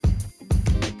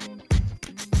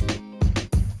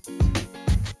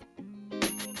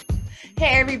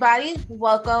Hey everybody,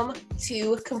 welcome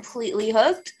to Completely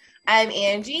Hooked. I'm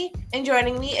Angie, and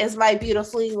joining me is my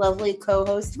beautifully lovely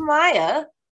co-host Maya.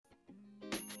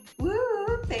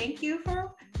 Woo! Thank you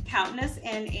for counting us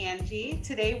in, Angie.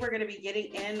 Today we're going to be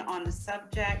getting in on the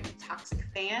subject Toxic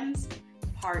Fans,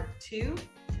 Part 2.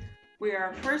 We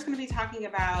are first going to be talking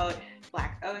about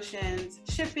Black Ocean's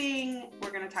shipping.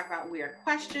 We're going to talk about weird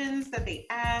questions that they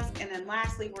ask. And then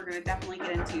lastly, we're going to definitely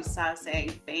get into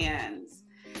Sasaengs fans.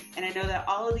 And I know that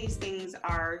all of these things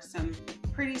are some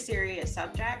pretty serious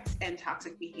subjects and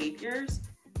toxic behaviors.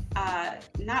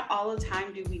 Not all the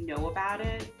time do we know about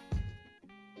it.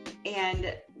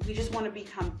 And we just want to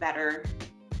become better.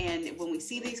 And when we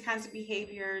see these kinds of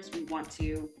behaviors, we want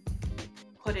to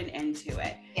put an end to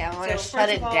it. Yeah, I want to shut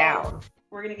it down.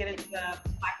 We're going to get into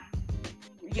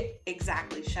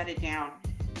exactly, shut it down.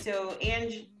 So,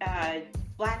 Ange,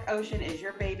 Black Ocean is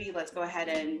your baby. Let's go ahead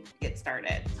and get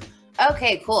started.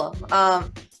 Okay, cool.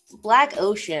 Black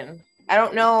Ocean. I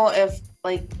don't know if,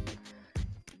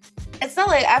 it's not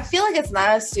like, I feel like it's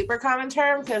not a super common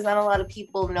term because not a lot of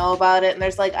people know about it, and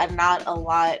there's not a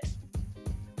lot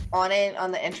on it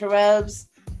on the interwebs.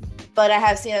 But I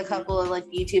have seen a couple of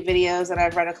YouTube videos and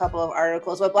I've read a couple of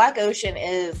articles. What Black Ocean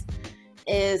is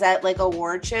at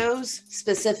award shows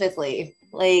specifically,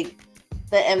 like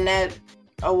the Mnet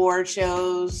award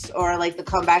shows or the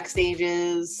comeback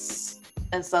stages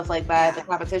and stuff like that, the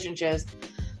competition shows.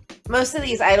 Most of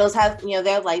these idols have,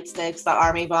 they have light sticks, the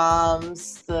army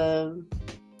bombs, the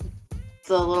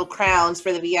little crowns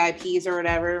for the VIPs or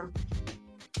whatever.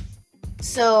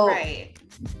 So right.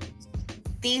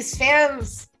 These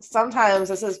fans, sometimes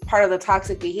this is part of the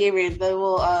toxic behavior. They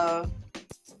will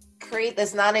create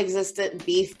this non-existent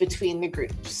beef between the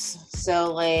groups.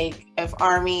 So if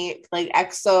Army,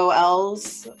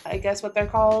 XOLs, I guess what they're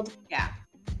called. Yeah.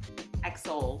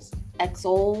 XOLs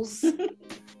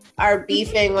are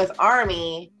beefing with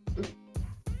Army,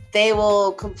 they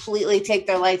will completely take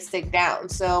their light stick down.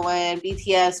 So when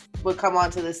BTS would come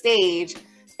onto the stage,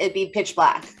 it'd be pitch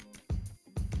black.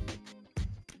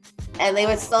 And they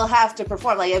would still have to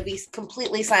perform. It'd be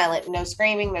completely silent. No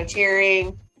screaming, no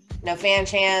cheering, no fan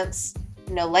chants,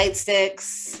 no light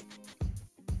sticks,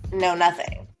 no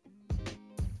nothing.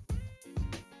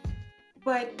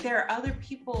 But there are other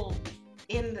people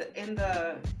in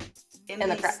these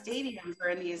stadiums or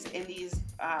in these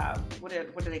what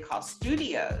do they call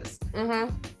studios?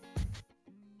 Mm-hmm.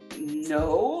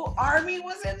 No Army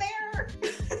was in there.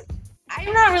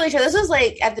 I'm not really sure. This was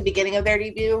at the beginning of their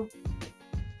debut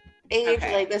age.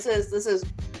 Okay. This is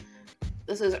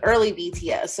early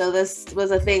BTS, so this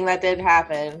was a thing that did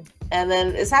happen, and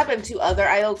then it's happened to other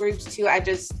idol groups too. I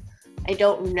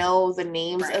don't know the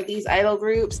names of these idol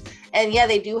groups, and yeah,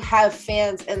 they do have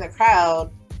fans in the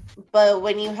crowd, but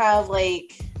when you have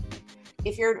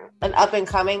if you're an up and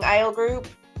coming idol group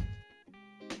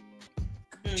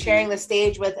sharing the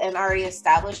stage with an already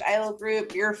established idol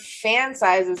group, your fan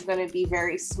size is going to be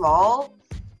very small.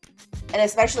 And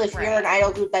especially if you're an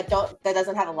idol group that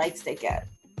doesn't have a light stick yet.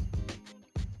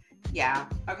 Yeah.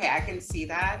 Okay, I can see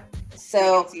that.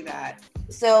 So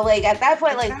at that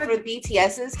point, for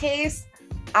BTS's case,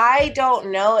 I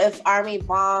don't know if Army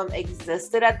Bomb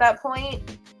existed at that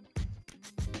point.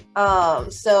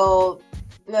 So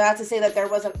not to say that there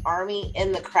was an Army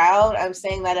in the crowd. I'm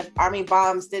saying that if Army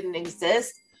Bombs didn't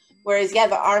exist, whereas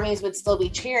the Armies would still be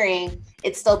cheering,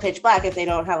 it's still pitch black if they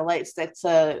don't have a light stick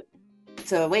to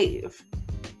wave.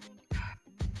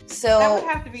 So that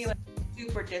would have to be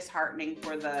super disheartening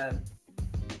for the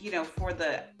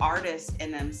artists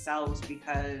in themselves,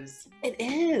 because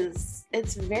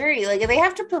it's very they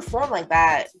have to perform like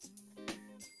that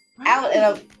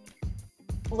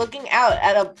looking out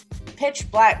at a pitch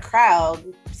black crowd,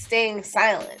 staying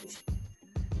silent,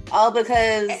 all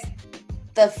because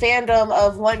the fandom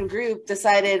of one group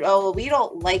decided, oh well, we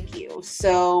don't like you,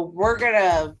 so we're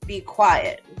gonna be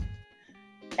quiet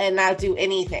and not do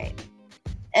anything.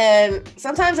 And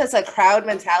sometimes it's a crowd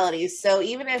mentality. So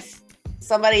even if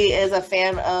somebody is a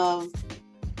fan of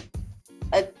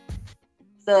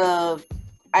the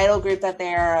idol group that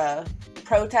they're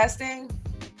protesting,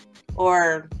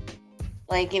 or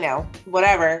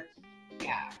whatever.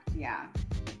 Yeah.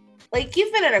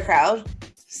 You've been in a crowd.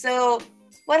 So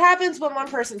what happens when one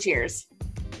person cheers?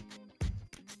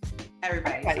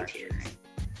 Everybody cheers.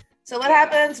 So what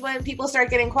happens when people start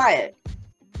getting quiet?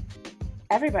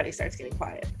 Everybody starts getting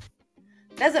quiet.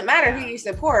 Doesn't matter who you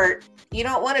support. You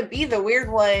don't want to be the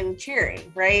weird one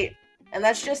cheering, right? And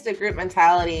that's just a group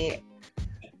mentality.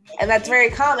 And that's very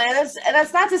common. And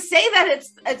that's not to say that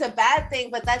it's a bad thing,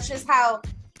 but that's just how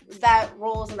that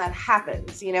rolls and that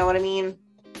happens. You know what I mean?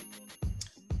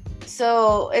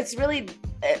 So it's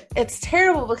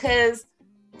terrible because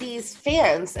these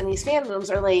fans and these fandoms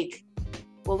are like,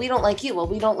 well, we don't like you. Well,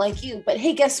 we don't like you. But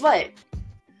hey, guess what?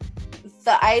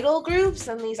 The idol groups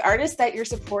and these artists that you're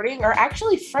supporting are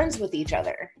actually friends with each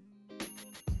other.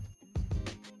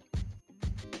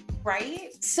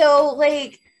 Right? So,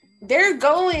 like, they're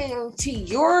going to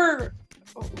your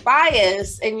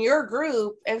bias in your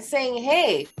group and saying,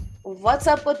 hey, what's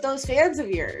up with those fans of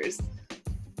yours?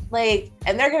 Like,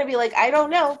 and they're going to be like, I don't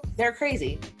know. They're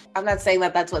crazy. I'm not saying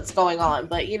that that's what's going on,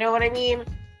 but you know what I mean?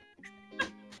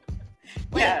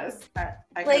 Like, yes,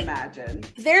 I can imagine.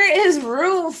 There is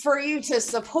room for you to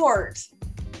support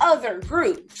other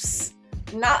groups,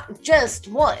 not just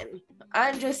one.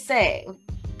 I'm just saying.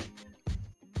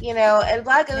 You know, and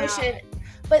Black Ocean,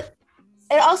 but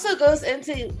it also goes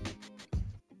into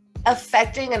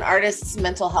affecting an artist's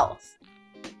mental health.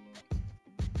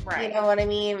 Right. You know what I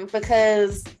mean?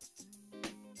 Because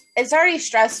it's already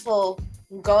stressful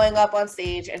going up on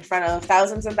stage in front of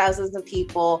thousands and thousands of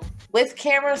people with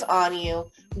cameras on you,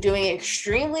 doing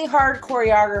extremely hard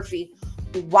choreography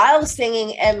while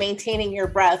singing and maintaining your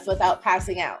breath without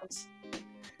passing out.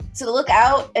 So to look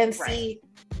out and see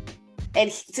and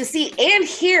to see and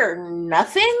hear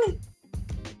nothing,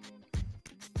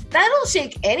 that'll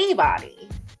shake anybody.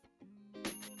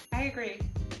 I agree.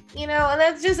 You know, and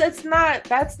that's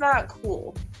not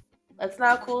cool. That's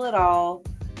not cool at all.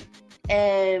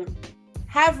 And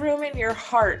have room in your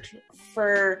heart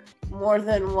for more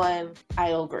than one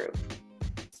idol group.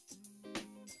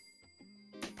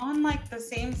 On like the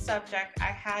same subject, I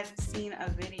had seen a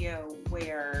video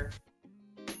where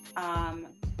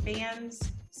fans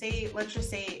say, let's just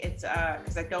say it's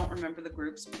because I don't remember the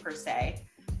groups per se,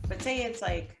 but say it's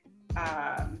like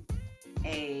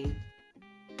a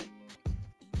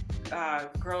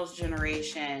Girls'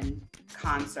 Generation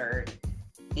concert,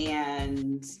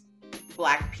 and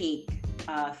Blackpink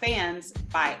fans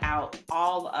buy out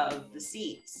all of the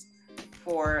seats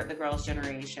for the Girls'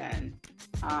 Generation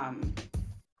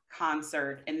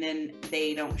concert, and then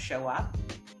they don't show up,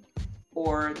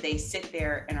 or they sit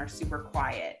there and are super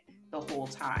quiet the whole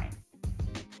time.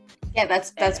 Yeah,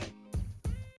 that's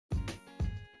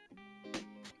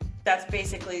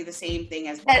basically the same thing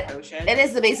as Black Ocean. It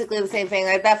is basically the same thing.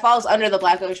 That falls under the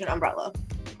Black Ocean umbrella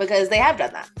because they have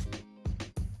done that.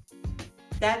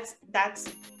 That's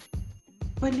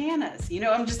bananas. You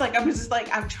know, I'm just like,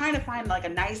 I'm trying to find like a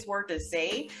nice word to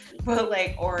say, but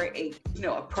like, or a, you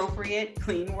know, appropriate,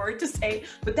 clean word to say,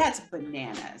 but that's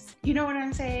bananas. You know what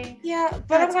I'm saying? Yeah,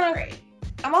 but that's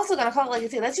I'm also gonna call it like you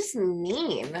say, that's just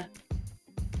mean.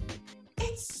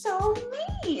 It's so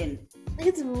mean.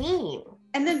 It's mean.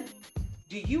 And then,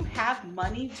 do you have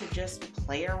money to just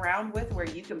play around with where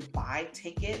you can buy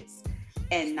tickets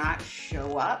and not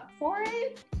show up for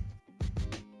it?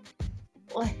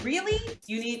 Really?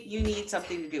 You need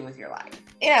something to do with your life.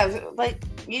 Yeah, like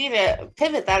you need to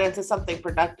pivot that into something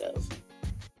productive.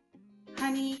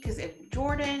 Honey, because if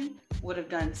Jordan would have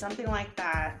done something like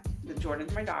that,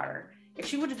 Jordan's my daughter, if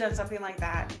she would have done something like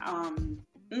that,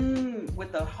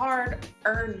 with the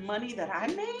hard-earned money that I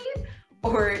made,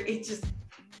 or it just,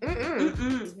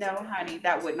 no, honey,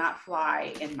 that would not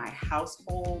fly in my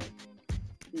household.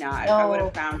 No, if I would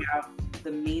have found out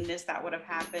the meanness that would have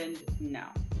happened, no,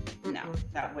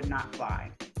 that would not fly.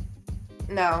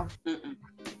 No.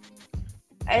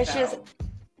 It's just,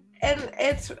 and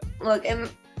it's, look, and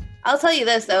I'll tell you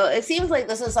this, though, it seems like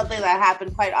this is something that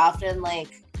happened quite often,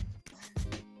 like,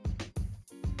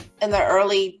 in the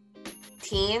early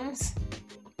teens,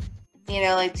 you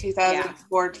know, like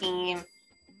 2014,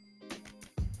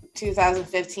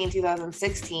 2015,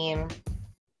 2016.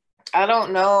 I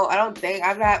don't know. I don't think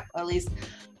I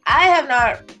have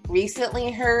not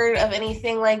recently heard of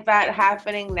anything like that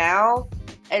happening now.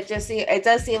 It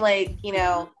does seem like, you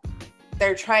know,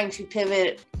 they're trying to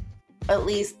pivot, at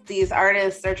least these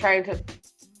artists are trying to,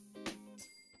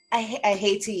 I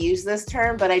hate to use this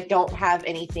term, but I don't have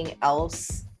anything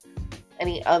else,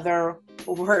 any other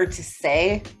word to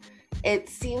say. It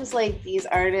seems like these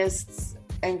artists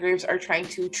and groups are trying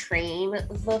to train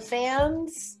the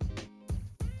fans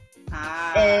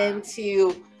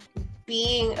into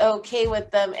being okay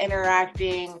with them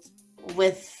interacting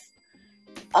with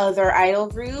other idol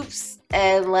groups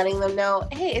and letting them know,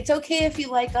 hey, it's okay if you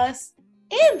like us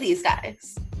and these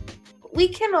guys. We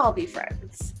can all be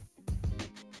friends.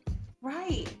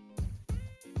 Right.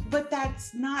 But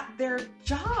that's not their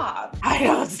job. I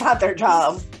know it's not their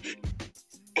job.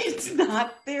 It's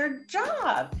not their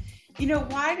job. You know,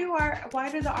 why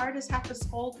do the artists have to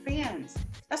scold fans?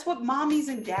 That's what mommies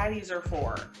and daddies are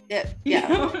for. Yeah. You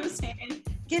know what I'm saying?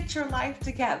 get your life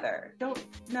together.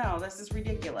 No, this is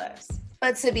ridiculous.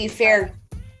 But to be fair,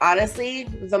 honestly,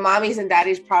 the mommies and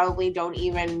daddies probably don't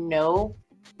even know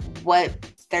what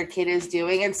their kid is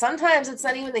doing. And sometimes it's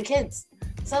not even the kids.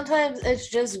 Sometimes it's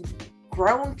just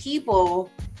grown people,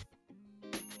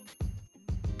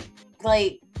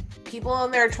 like people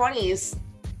in their 20s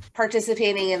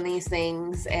participating in these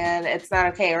things, and it's not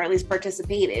okay, or at least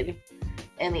participated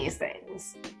in these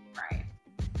things.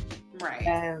 Right.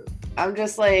 And I'm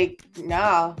just like,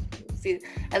 no. See,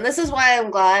 and this is why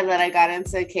I'm glad that I got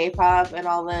into K-pop and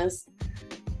all this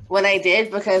when I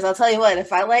did, because I'll tell you what,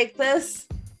 if I liked this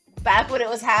back when it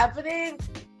was happening,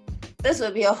 this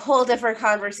would be a whole different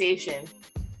conversation.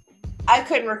 I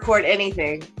couldn't record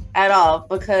anything at all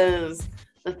because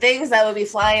the things that would be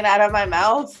flying out of my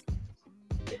mouth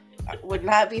would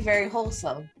not be very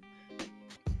wholesome.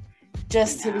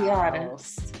 Just to be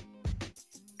honest.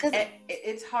 Because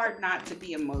it's hard not to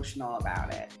be emotional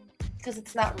about it. Because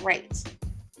it's not right.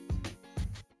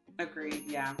 Agreed,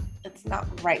 yeah. It's not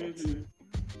right. Mm-hmm.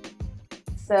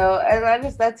 So,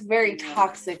 and that's very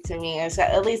toxic to me,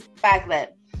 at least back then.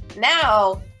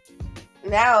 Now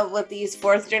with these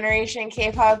fourth generation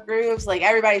K-pop groups, like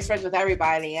everybody's friends with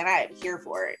everybody, and I'm here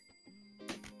for it.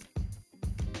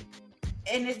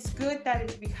 And it's good that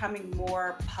it's becoming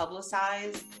more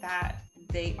publicized that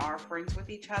they are friends with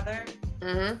each other.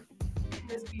 Mm-hmm.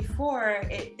 Because before,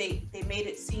 they made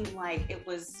it seem like it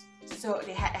was so, it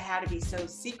had to be so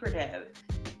secretive,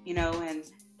 you know, and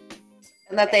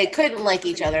that they couldn't like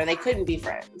each other, they couldn't be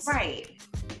friends. Right.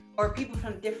 Or people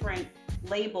from different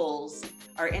labels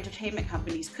or entertainment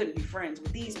companies couldn't be friends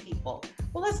with these people.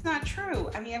 Well, that's not true.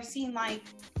 I mean, I've seen like,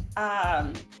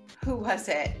 who was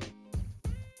it?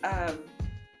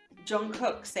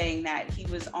 Jungkook saying that he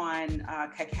was on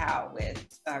Kakao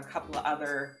with a couple of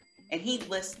other, and he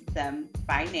listed them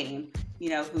by name, you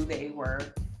know, who they were,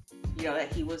 you know,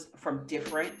 that he was from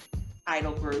different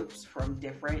idol groups, from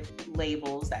different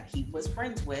labels that he was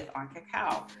friends with on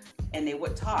Kakao. And they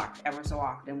would talk ever so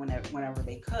often whenever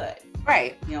they could.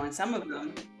 Right. You know, and some of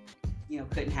them, you know,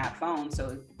 couldn't have phones,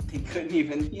 so they couldn't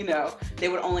even, you know, they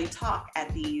would only talk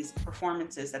at these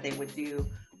performances that they would do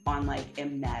on like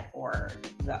Mnet or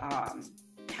the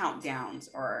countdowns,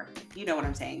 or you know what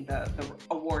I'm saying, the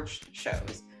awards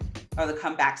shows or the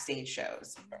come backstage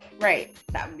shows. Right.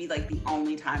 That would be like the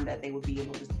only time that they would be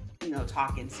able to, you know,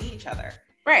 talk and see each other.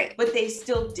 Right. But they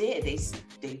still did.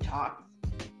 They talked,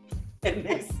 and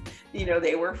they, you know,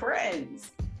 they were friends.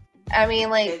 I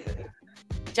mean, like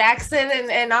Jackson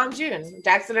and Namjoon,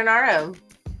 Jackson and RM.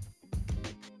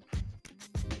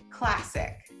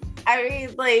 Classic. I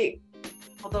mean, like,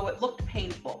 although it looked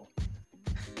painful.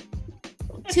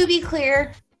 To be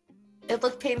clear, it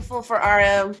looked painful for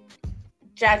RM.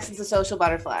 Jackson's a social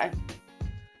butterfly.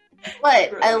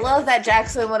 But I love that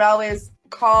Jackson would always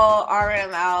call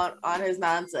RM out on his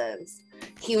nonsense.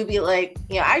 He would be like,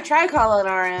 you know, I try calling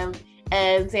RM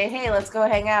and say, hey, let's go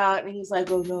hang out. And he's like,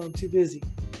 oh no, I'm too busy.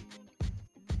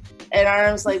 And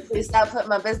RM's like, please stop putting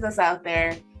my business out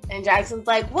there. And Jackson's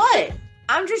like, what?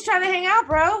 I'm just trying to hang out,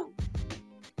 bro.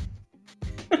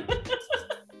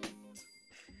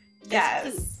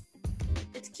 Yes.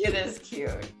 It's cute. It is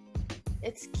cute.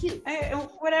 It's cute.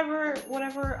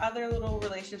 Whatever other little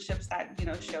relationships that, you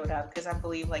know, showed up, because I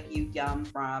believe like Yum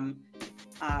from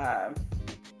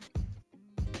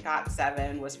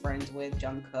GOT7 was friends with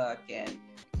Jungkook, and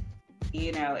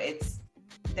you know,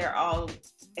 they're all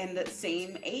in the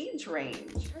same age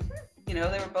range. Mm-hmm. You know,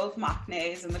 they were both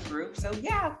maknaes in the group, so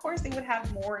yeah, of course they would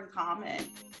have more in common.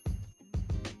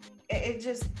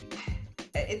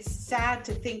 It's sad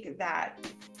to think that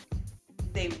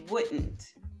they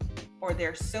wouldn't, or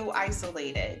they're so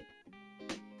isolated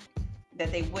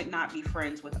that they would not be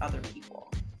friends with other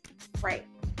people. Right.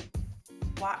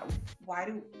 Why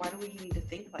do we need to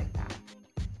think like that?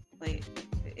 Like,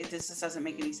 it just doesn't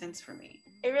make any sense for me.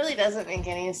 It really doesn't make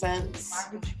any sense. Why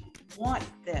would you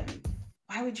want them?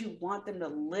 Why would you want them to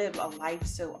live a life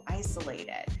so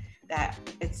isolated that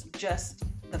it's just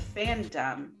the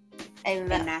fandom and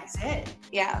that's it?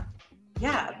 Yeah.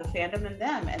 Yeah, the fandom and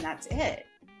them, and that's it.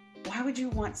 Why would you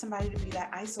want somebody to be that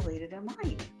isolated in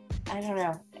life? I don't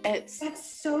know.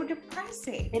 That's so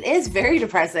depressing. It is very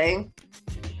depressing.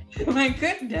 My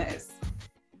goodness.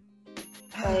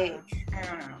 Like, I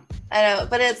don't know. I know,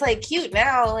 but it's like cute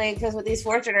now, like, because with these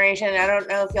fourth generation, I don't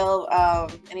know if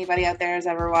y'all, anybody out there has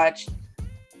ever watched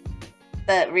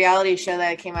that reality show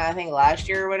that came out, I think last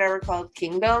year or whatever, called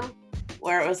Kingdom,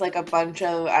 where it was like a bunch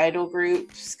of idol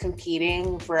groups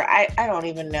competing for, I don't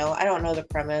even know. I don't know the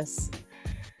premise.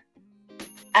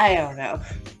 I don't know.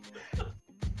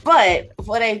 But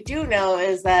what I do know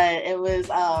is that it was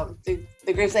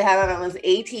The groups they had on it was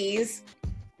ATs,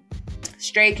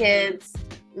 Stray Kids,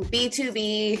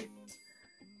 B2B,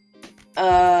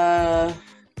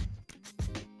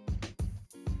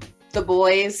 The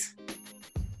Boys.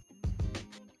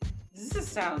 This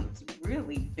sounds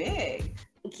really big.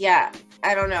 Yeah,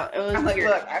 I don't know. It was I'm like, weird.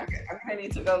 look, I'm gonna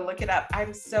need to go look it up.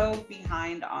 I'm so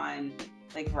behind on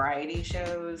like variety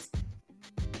shows.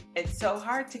 It's so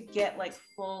hard to get like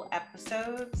full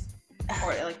episodes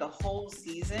or like the whole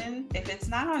season if it's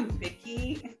not on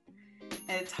Viki,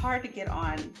 and it's hard to get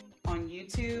on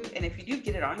YouTube. And if you do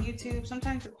get it on YouTube,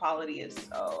 sometimes the quality is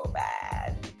so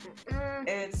bad.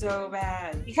 It's so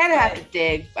bad. You kind of have to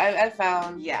dig. I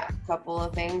found a couple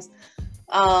of things.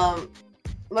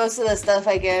 Most of the stuff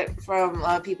I get from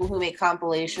people who make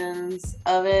compilations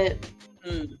of it,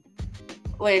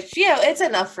 which, you know, it's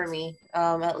enough for me,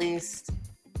 at least.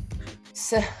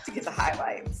 So to get the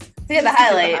highlights.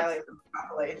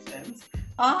 Compilations.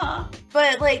 Uh-huh.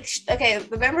 But, like, okay,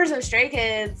 the members of Stray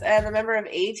Kids and the member of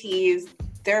ATs,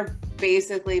 they're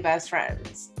basically best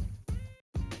friends.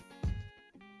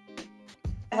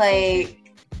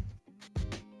 Like,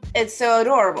 it's so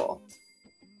adorable.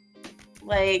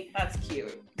 Like, that's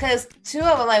cute. Because two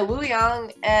of them, like Woo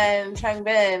Young and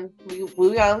Changbin,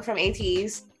 Woo Young from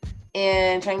ATs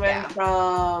and Changbin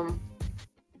from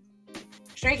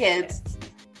Stray Kids.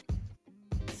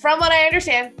 From what I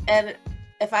understand, and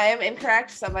if I am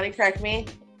incorrect, somebody correct me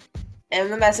in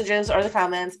the messages or the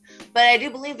comments, but I do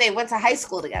believe they went to high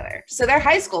school together. So they're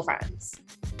high school friends.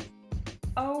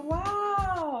 Oh,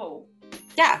 wow.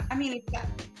 Yeah. I mean,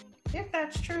 if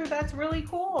that's true, that's really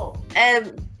cool.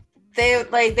 And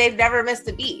they've never missed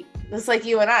a beat. Just like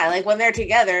you and I. Like, when they're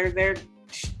together,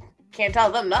 can't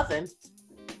tell them nothing.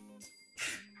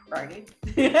 Right.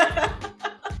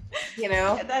 You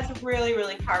know? That's really,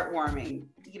 really heartwarming.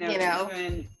 You know, even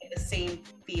in the same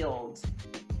field,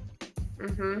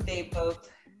 they both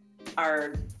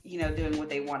are, you know, doing what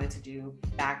they wanted to do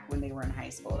back when they were in high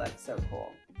school. That's so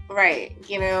cool. Right.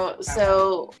 You know,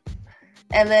 so,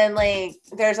 and then, like,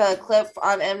 there's a clip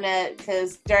on Mnet,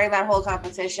 because during that whole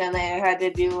competition, they had to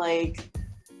do, like,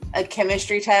 a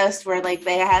chemistry test where, like,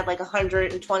 they had, like,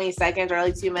 120 seconds or,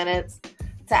 like, 2 minutes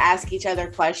to ask each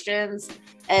other questions.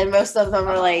 And most of them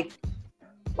were like,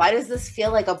 why does this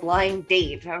feel like a blind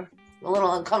date? I'm a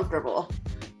little uncomfortable,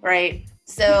 right?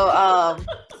 So,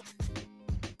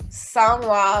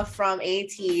 Songhwa from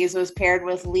ATEEZ was paired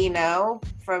with Lee No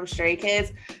from Stray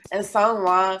Kids, and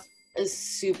Songhwa is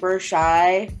super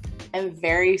shy and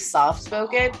very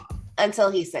soft-spoken until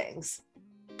he sings.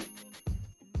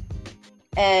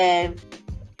 And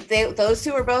those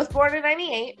two were both born in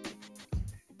 98.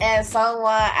 And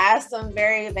Songhwa asked them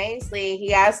very nicely.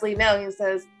 He asked Lee No, he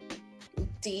says,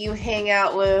 do you hang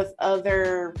out with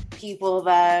other people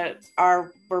that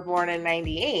were born in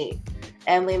 98?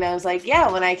 And Lee No's like, yeah,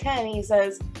 when I can. He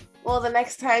says, well, the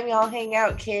next time y'all hang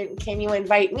out, can you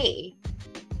invite me?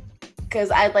 Because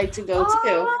I'd like to go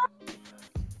too.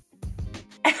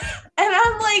 And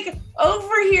I'm like,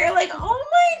 over here, like, oh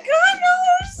my god, no,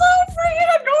 they're so freaking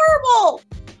adorable.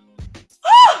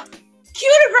 Oh,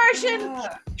 cute aggression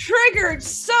triggered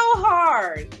so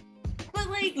hard. But,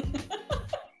 like,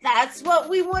 that's what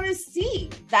we want to see.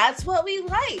 That's what we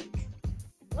like.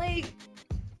 Like,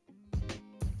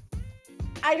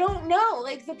 I don't know.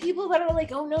 Like, the people that are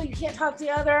like, oh no, you can't talk to the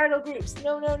other idol groups.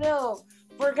 No.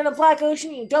 We're going to Black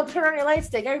Ocean you. Don't turn on your light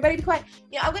stick. Everybody be quiet.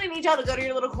 Yeah, I'm going to need y'all to go to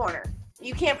your little corner.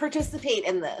 You can't participate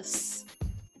in this.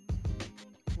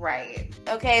 Right.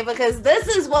 Okay, because this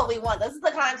is what we want. This is the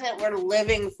content we're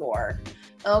living for.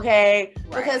 Okay?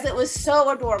 Right. Because it was so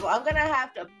adorable. I'm going to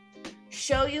have to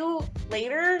show you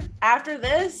later after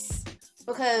this,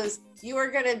 because you are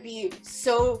going to be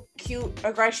so cute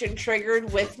aggression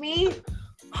triggered with me.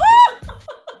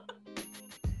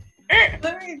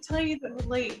 Let me tell you that,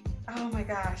 like, oh my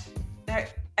gosh. I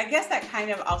guess that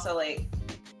kind of also, like,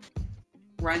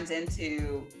 runs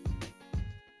into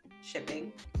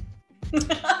shipping.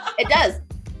 It does.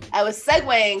 I was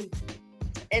segueing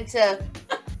into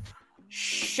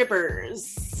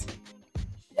shippers.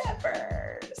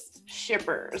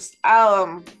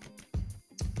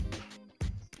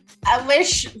 I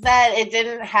wish that it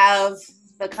didn't have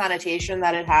the connotation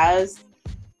that it has,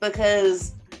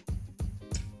 because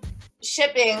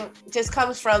shipping just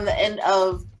comes from the end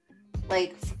of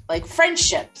like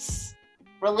friendships,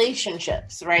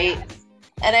 relationships, right? Yes.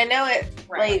 And I know it,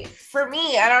 like, for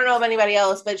me, I don't know of anybody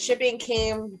else, but shipping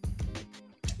became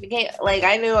like,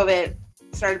 I knew of it,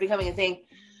 started becoming a thing,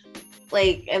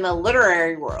 like, in the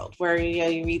literary world, where, you know,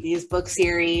 you read these book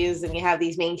series and you have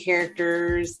these main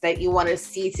characters that you want to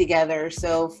see together.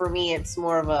 So for me, it's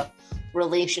more of a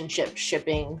relationship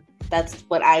shipping That's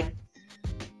what I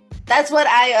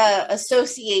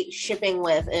associate shipping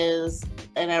with, is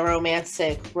in a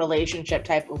romantic relationship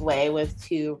type of way with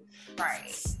two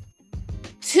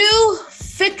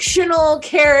fictional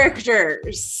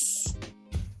characters.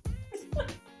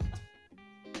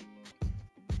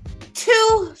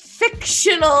 Two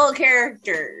fictional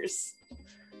characters.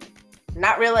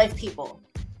 Not real life people.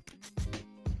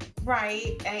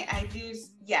 Right. I do.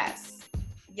 Yes.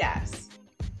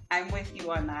 I'm with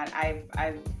you on that.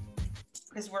 I've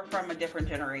because we're from a different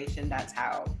generation. That's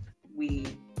how we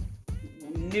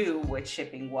knew what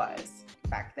shipping was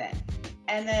back then.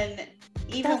 And then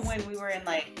even when we were in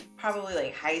like probably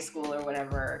like high school or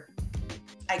whatever,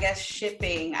 I guess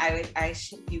shipping, I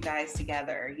ship you guys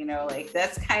together, you know, like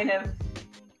that's kind of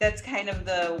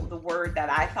the word that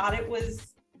I thought it was.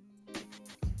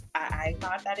 I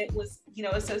thought that it was, you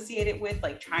know, associated with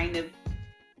like trying to,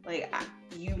 like,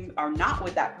 you are not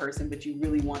with that person, but you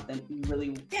really want them. You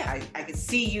really, I could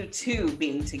see you two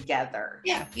being together.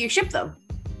 Yeah, you ship them.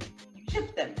 You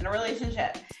ship them in a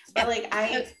relationship. But like,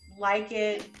 I like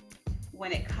it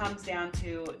when it comes down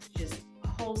to just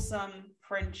wholesome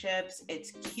friendships.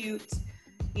 It's cute,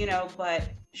 you know, but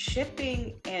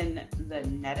shipping in the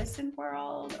netizen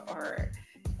world, or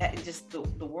just the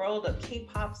world of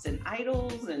K-pops and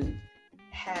idols, and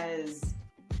has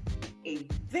a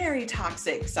very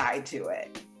toxic side to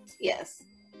it. Yes.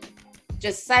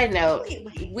 Just side note,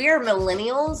 we're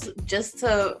millennials, just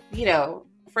to, you know,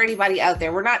 for anybody out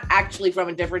there, we're not actually from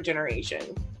a different generation.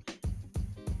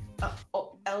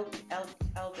 Elder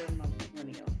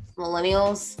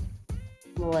millennials.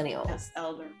 Millennials. Yes,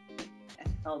 elder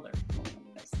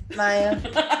millennials. Maya,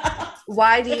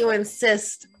 why do you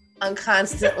insist on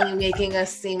constantly making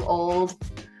us seem old?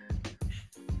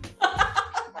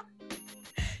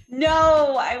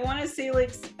 No, I want to say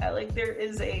like there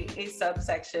is a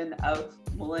subsection of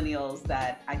millennials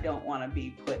that I don't want to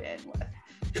be put in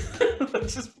with.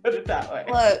 Let's just put it that way.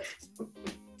 Look,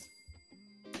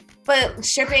 but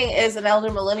shipping is an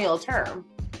elder millennial term.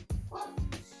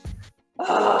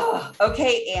 Oh,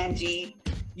 okay, Angie,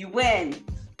 you win.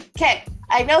 Okay,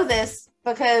 I know this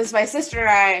because my sister and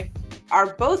I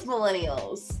are both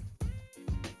millennials.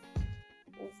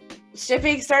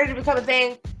 Shipping started to become a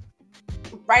thing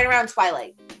right around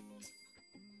Twilight.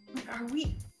 Are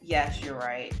we? Yes, you're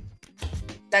right.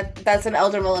 That's an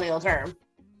elder millennial term.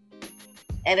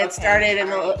 And it started in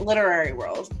the literary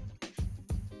world.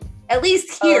 At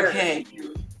least here.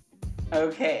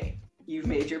 Okay. You've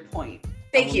made your point.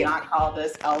 Thank you. Not call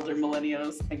this elder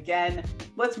millennials again.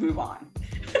 Let's move on.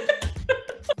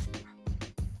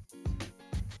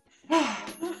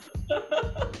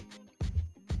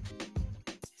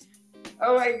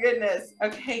 Oh my goodness.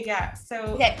 Okay, yeah.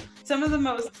 So some of the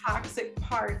most toxic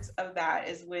parts of that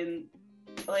is when,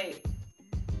 like,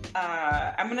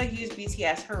 I'm gonna use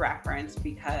BTS for reference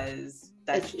because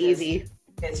that's easy.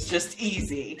 It's just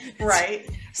easy, right?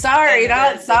 Sorry,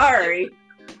 not sorry.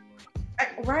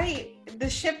 Right. The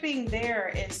shipping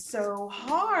there is so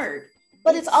hard.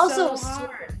 But it's also so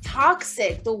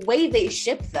toxic, the way they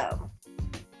ship them.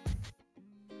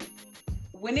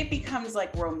 When it becomes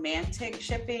like romantic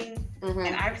shipping,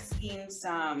 and I've seen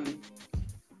some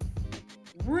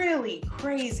really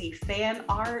crazy fan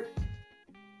art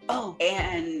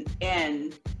and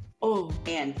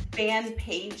fan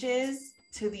pages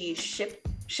to these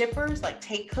shippers, like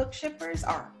Take Cook shippers,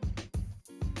 are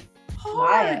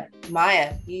hard.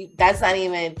 Maya, that's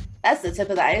the tip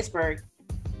of the iceberg.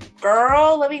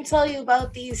 Girl, let me tell you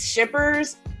about these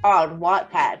shippers on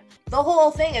Wattpad. The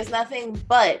whole thing is nothing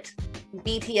but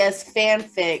BTS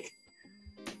fanfic.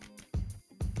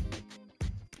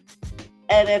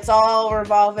 And it's all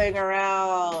revolving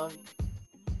around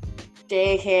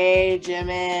JK,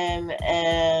 Jimin,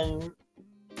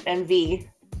 and V.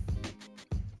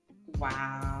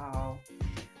 Wow.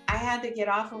 I had to get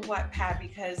off of Wattpad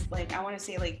because, like, I want to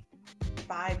say like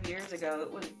 5 years ago,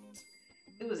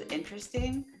 it was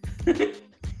interesting,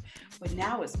 but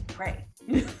now it's prey.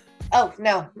 Oh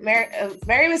no,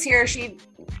 Mary was here.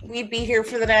 We'd be here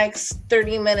for the next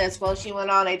 30 minutes while she went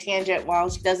on a tangent while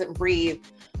she doesn't breathe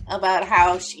about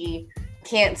how she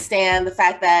can't stand the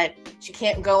fact that she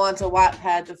can't go onto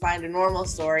Wattpad to find a normal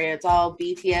story. It's all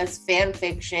BTS fan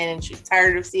fiction, and she's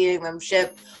tired of seeing them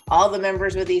ship all the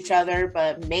members with each other,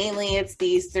 but mainly it's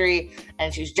these three,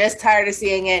 and she's just tired of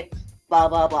seeing it, blah,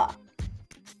 blah, blah.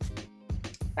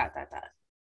 That.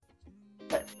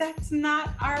 But that's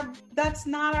not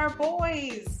our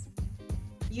boys,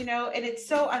 you know, and it's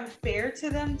so unfair to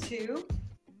them too,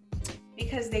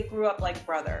 because they grew up like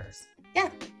brothers. Yeah.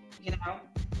 You know,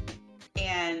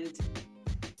 and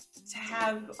to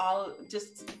have all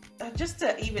just just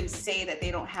to even say that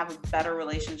they don't have a better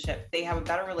relationship, they have a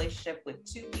better relationship with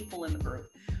two people in the group,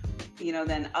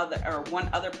 than one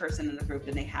other person in the group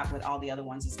than they have with all the other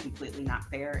ones is completely not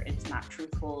fair. It's not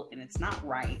truthful and it's not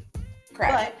right.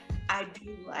 Correct. But I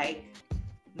do like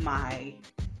my,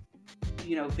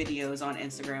 videos on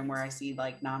Instagram where I see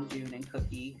like Namjoon and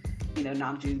Cookie,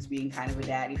 Namjoon's being kind of a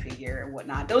daddy figure and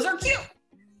whatnot. Those are cute.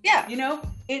 Yeah.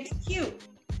 It's cute,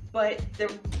 but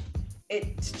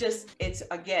it's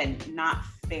again, not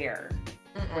fair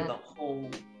for the whole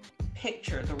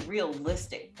picture, the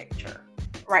realistic picture.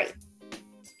 Right.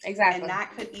 Exactly. And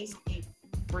that could easily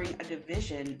bring a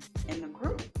division in the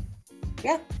group.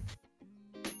 Yeah.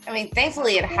 I mean,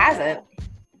 thankfully it hasn't.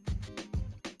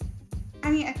 I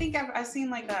mean, I think I've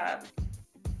seen like a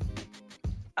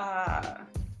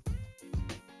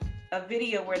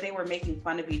video where they were making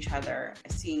fun of each other,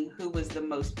 seeing who was the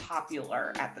most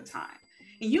popular at the time.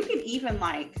 And you can even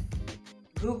like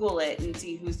Google it and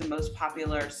see who's the most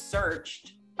popular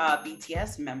searched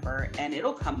BTS member, and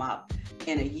it'll come up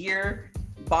in a year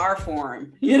bar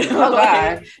form, Oh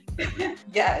God.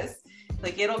 Yes,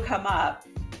 like it'll come up,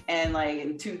 and like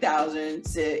in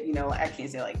 2006, I can't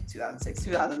say like 2006,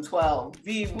 2012,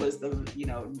 V was the,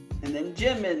 and then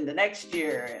Jimin the next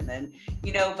year, and then,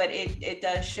 but it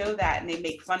does show that, and they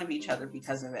make fun of each other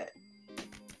because of it.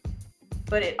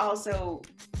 But it also,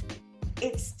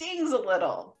 it stings a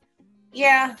little.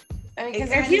 Yeah, I mean, because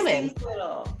they're human.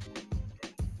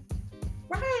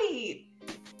 Right.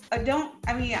 I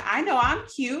know I'm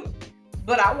cute,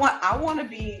 but I want to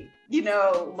be,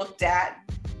 looked at.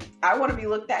 I want to be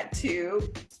looked at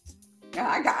too.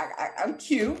 I'm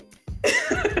cute. You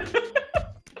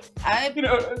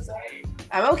know what I'm saying?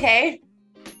 I'm okay.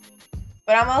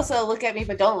 But I'm also look at me,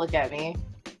 but don't look at me.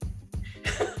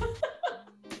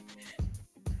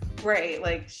 Right,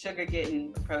 like Suga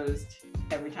getting proposed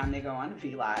every time they go on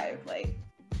V Live, like,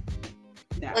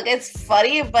 no. Like, it's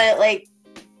funny, but like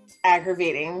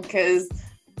aggravating because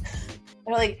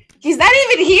they're like, he's not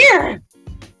even here.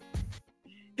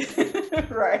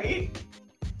 Right.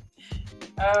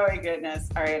 Oh my goodness.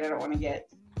 All right, I don't want to get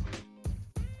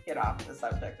off the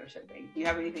subject of shipping. Do you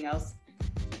have anything else?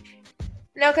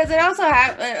 No, because it also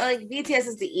like BTS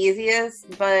is the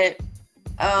easiest, but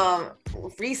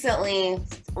recently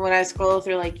when I scroll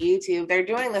through like YouTube, they're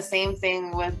doing the same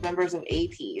thing with members of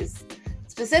ATEEZ,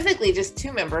 specifically just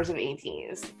 2 members of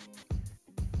ATEEZ,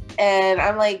 and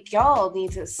I'm like, y'all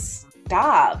need to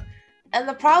stop. And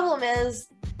the problem is,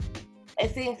 I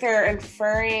think they're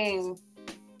inferring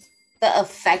the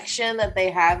affection that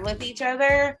they have with each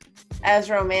other as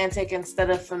romantic instead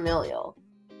of familial.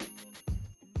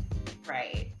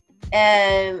 Right.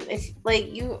 And it's like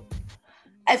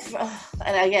and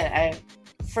again,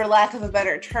 for lack of a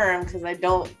better term, because I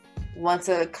don't want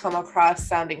to come across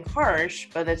sounding harsh,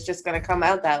 but it's just going to come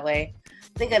out that way.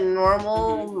 I think a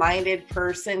normal-minded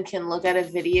person can look at a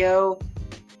video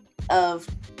of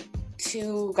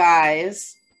 2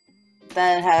 guys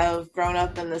that have grown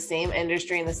up in the same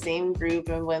industry, in the same group,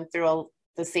 and went through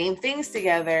the same things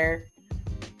together,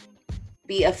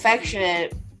 be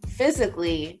affectionate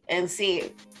physically, and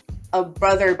see a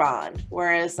brother bond,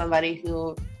 whereas somebody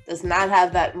who does not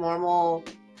have that normal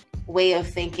way of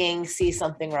thinking see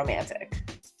something romantic.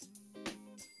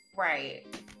 Right.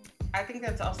 I think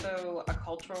that's also a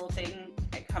cultural thing.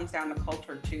 It comes down to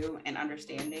culture too, and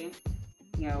understanding.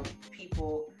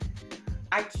 People,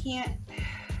 I can't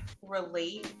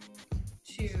relate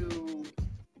to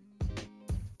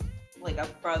like a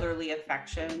brotherly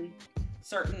affection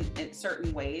in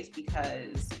certain ways,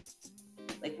 because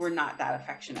like we're not that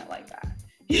affectionate like that.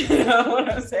 You know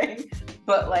what I'm saying?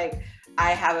 But like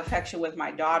I have affection with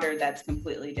my daughter that's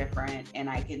completely different, and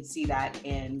I can see that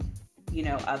in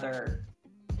other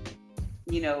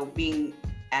being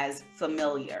as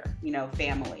familiar,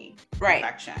 family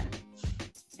affection,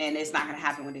 and it's not going to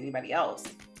happen with anybody else.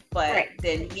 But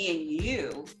then me and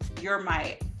you're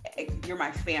my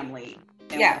family,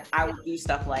 and I would do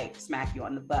stuff like smack you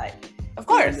on the butt. Of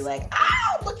course. And be like,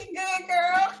 oh, looking good,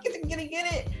 girl. Get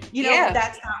it.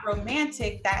 That's not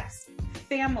romantic. That's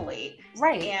family.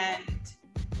 Right. And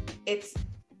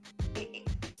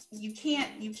you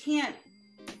can't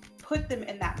put them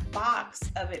in that box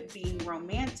of it being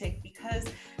romantic, because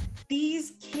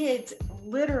these kids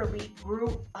literally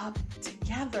grew up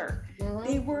together. Mm-hmm.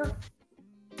 They were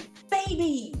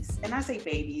babies. And I say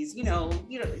babies,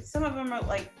 some of them are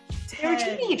like 10, they were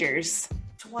teenagers.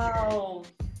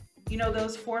 12.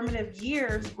 Those formative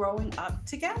years growing up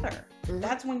together. Mm-hmm.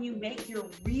 That's when you make your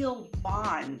real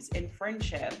bonds in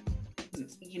friendship,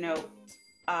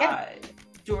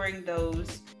 during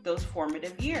those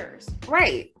formative years.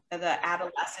 Right. the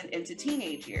adolescent into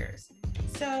teenage years.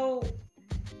 So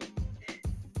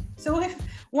if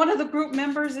one of the group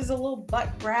members is a little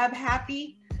butt grab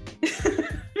happy,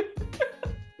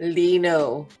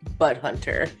 Lino butt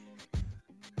hunter.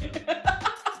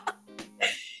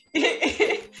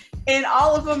 And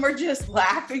all of them are just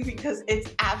laughing because it's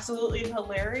absolutely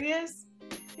hilarious.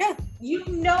 Yeah. You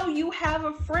know you have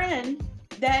a friend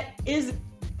that is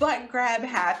butt grab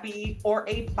happy or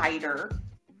a biter.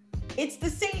 It's the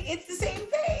same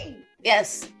thing.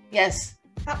 Yes.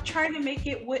 Stop trying to make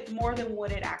it more than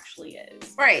what it actually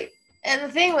is. Right. And the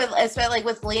thing with, especially like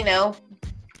with Lino,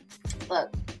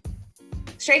 look,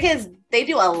 Stray Kids, they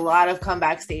do a lot of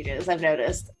comeback stages, I've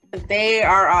noticed. They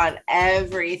are on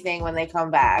everything when they come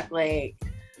back. Like,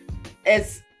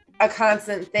 it's a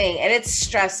constant thing, and it's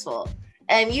stressful.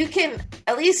 And you can,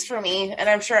 at least for me, and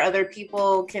I'm sure other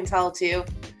people can tell too,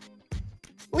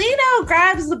 Lino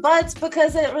grabs the butts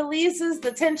because it releases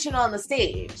the tension on the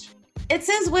stage. It's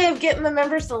his way of getting the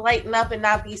members to lighten up and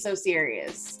not be so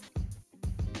serious.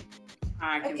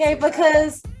 Okay,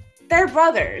 because they're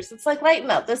brothers. It's like,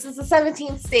 lighten up. This is the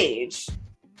 17th stage.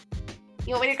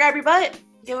 You want me to grab your butt?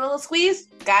 Give it a little squeeze?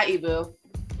 Got you, boo.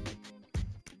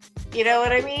 You know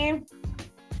what I mean?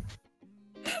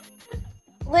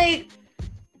 Like,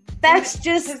 that's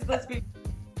just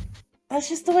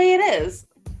the way it is.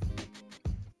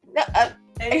 No,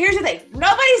 here's the thing.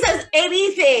 Nobody says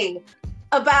anything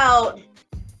about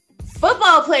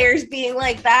football players being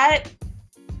like that.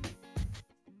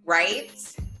 Right?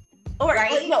 Or,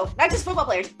 right? No, not just football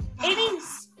players. Any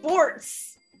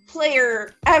sports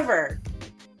player ever.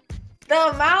 The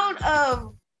amount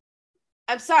of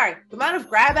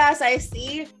grab ass I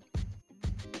see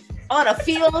on a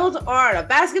field or on a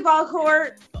basketball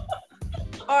court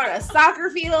or on a soccer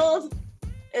field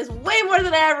is way more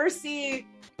than I ever see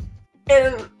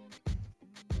in,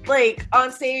 like, on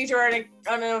stage or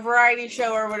on a variety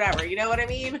show or whatever. You know what I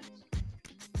mean?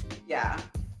 Yeah.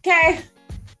 Okay.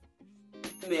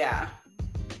 Yeah.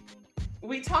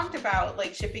 We talked about,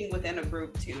 like, shipping within a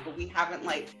group too, but we haven't,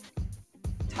 like,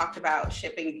 talked about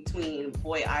shipping between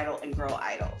boy idol and girl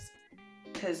idols,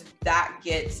 because that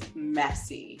gets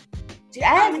messy. Dude,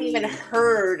 I haven't even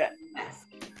heard.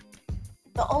 Messy.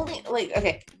 The only, like,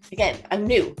 okay, again, I'm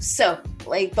new, so,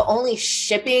 like, the only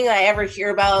shipping I ever hear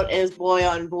about is boy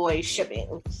on boy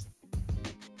shipping.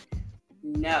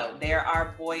 No, there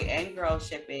are boy and girl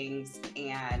shippings,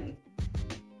 and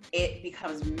it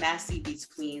becomes messy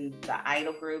between the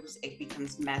idol groups. It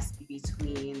becomes messy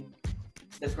between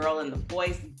the girl and the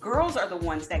boys. Girls are the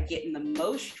ones that get in the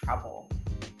most trouble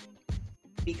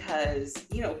because,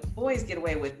 you know, boys get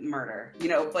away with murder, you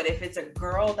know, but if it's a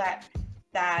girl that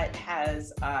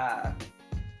has,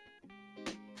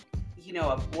 you know,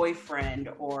 a boyfriend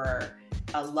or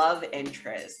a love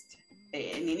interest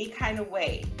in any kind of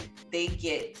way, they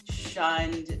get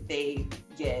shunned, they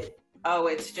get,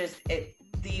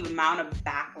 the amount of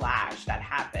backlash that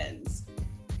happens.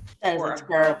 That is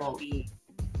terrible.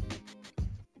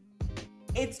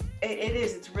 It's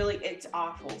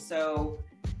awful. So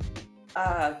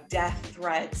death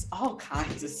threats, all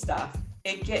kinds of stuff.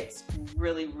 It gets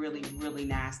really, really, really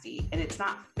nasty. And it's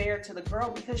not fair to the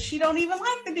girl because she don't even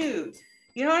like the dude.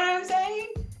 You know what I'm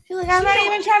saying? She's like, I'm not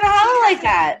even trying to holler like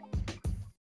that.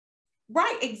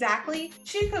 Right, exactly.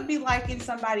 She could be liking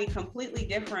somebody completely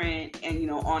different and, you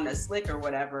know, on a slick or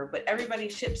whatever, but everybody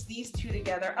ships these two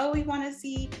together. Oh, we want to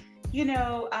see, you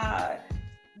know,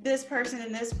 this person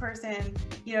and this person,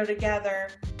 you know, together,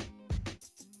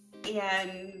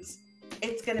 and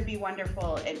it's going to be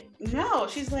wonderful. And no,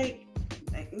 she's like,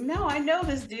 no, I know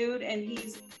this dude and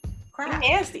he's crap. He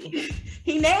nasty.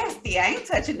 He nasty. I ain't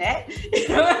touching that. You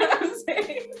know what I'm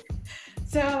saying?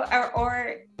 So,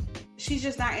 or she's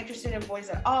just not interested in boys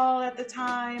at all at the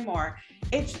time, or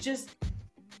it's just,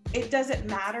 it doesn't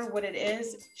matter what it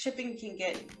is. Shipping can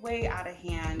get way out of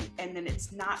hand, and then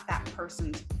it's not that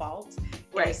person's fault.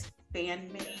 Right. It's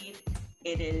fan-made.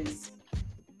 It is,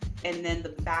 and then the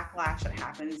backlash that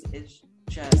happens is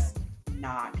just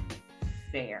not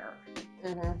fair.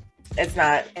 Mm-hmm. It's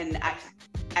not. And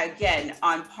again,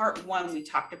 on part one, we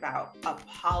talked about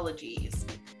apologies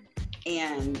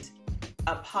and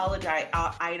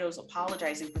idols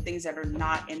apologizing for things that are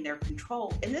not in their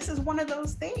control. And this is one of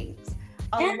those things.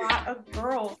 A lot of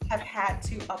girls have had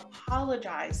to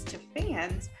apologize to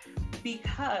fans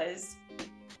because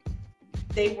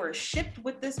they were shipped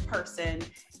with this person,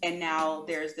 and now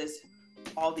there's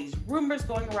all these rumors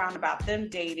going around about them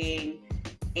dating,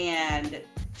 and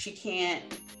she's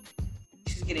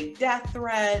getting death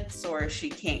threats, or she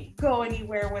can't go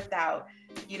anywhere without,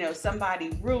 you know,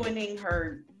 somebody ruining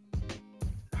her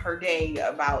her day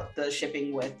about the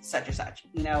shipping with such and such,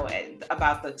 you know,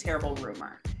 about the terrible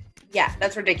rumor. Yeah,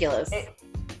 that's ridiculous.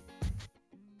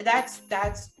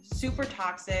 That's super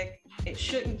toxic. It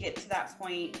shouldn't get to that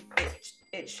point.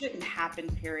 It shouldn't happen,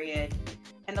 period.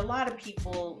 And a lot of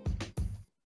people,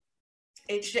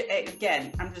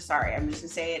 again, I'm just sorry. I'm just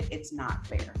gonna say it. It's not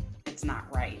fair. It's not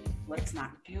right. Let's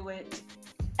not do it.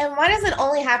 And why does it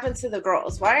only happen to the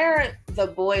girls? Why aren't the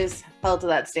boys held to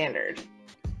that standard?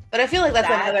 But I feel like that's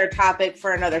another topic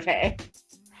for another day.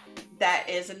 That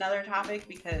is another topic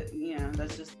because, you know,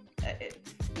 that's just,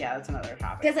 that's another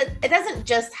topic. Because it doesn't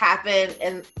just happen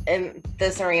in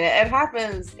this arena. It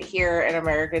happens here in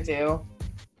America too.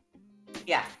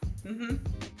 Yeah. Mm-hmm.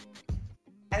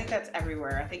 I think that's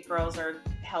everywhere. I think girls are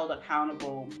held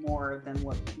accountable more than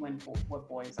what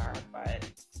boys are, but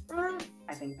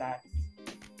I think that's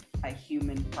a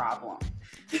human problem.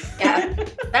 Yeah,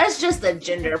 that's just a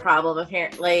gender problem,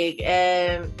 apparently. Like,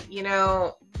 and you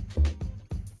know,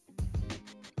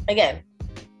 again,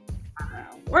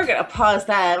 we're gonna pause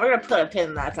that. We're gonna put a pin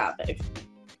in that topic.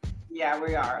 Yeah,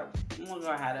 we are. We'll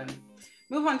go ahead and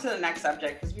move on to the next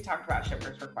subject because we talked about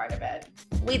shippers for quite a bit.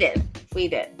 We did.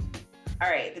 All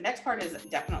right, the next part is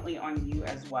definitely on you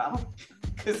as well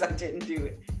because I didn't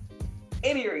do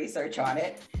any research on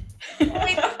it.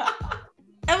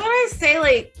 And when I say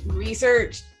like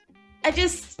research,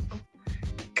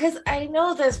 because I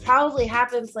know this probably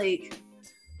happens like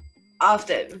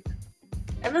often,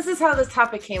 and this is how this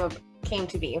topic came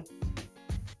to be.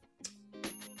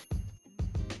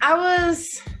 I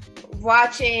was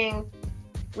watching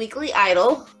Weekly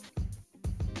Idol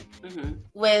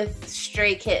with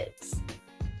Stray Kids.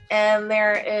 And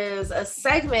there is a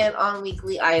segment on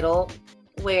Weekly Idol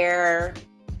where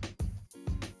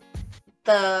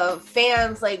the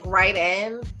fans like write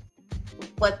in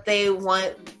what they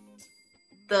want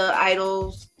the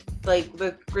idols, like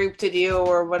the group to do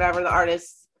or whatever the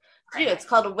artists do. It's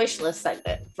called a wish list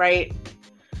segment, right?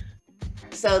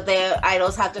 So the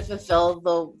idols have to fulfill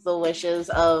the wishes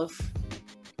of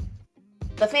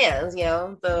the fans, you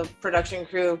know, the production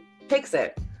crew picks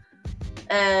it.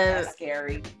 And that's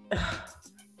scary.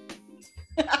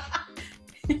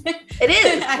 It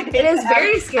is. It is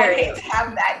very scary. I hate to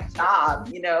have that job.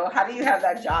 You know, how do you have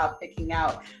that job picking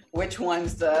out which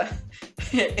one's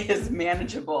is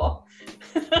manageable?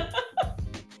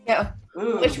 Yeah.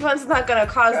 Ooh. Which one's not going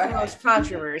to cause the most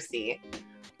controversy?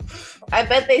 I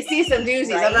bet they see some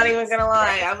doozies. Right? I'm not even going to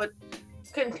lie. I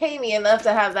couldn't pay me enough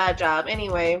to have that job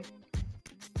anyway.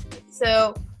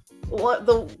 So, what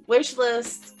the wish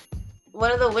list? Some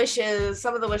of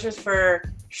the wishes for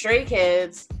Stray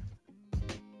Kids,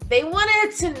 they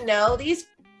wanted to know, these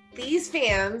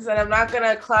fans, and I'm not going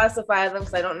to classify them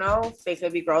because I don't know. They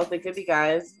could be girls, they could be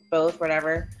guys, both,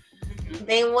 whatever.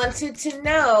 They wanted to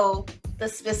know the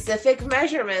specific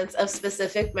measurements of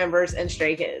specific members in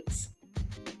Stray Kids.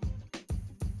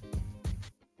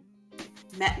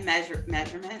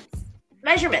 Measurements?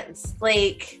 Measurements.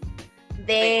 Like, are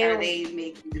they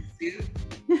making the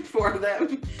suit for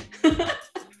them?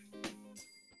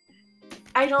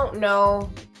 I don't know.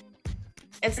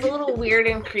 It's a little weird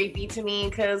and creepy to me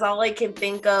because all I can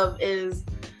think of is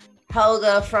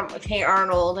Helga from Hey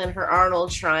Arnold and her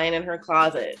Arnold shrine in her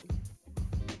closet.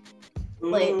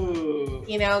 Like,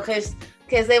 you know, because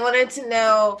they wanted to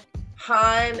know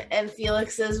Han and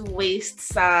Felix's waist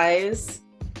size.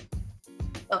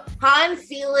 Oh, Han,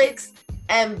 Felix,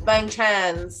 and Bang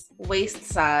Chan's waist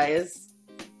size.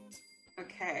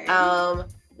 Okay.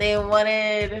 They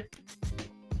wanted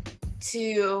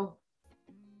to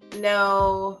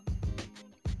know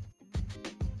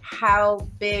how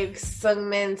big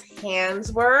Seungmin's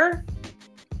hands were.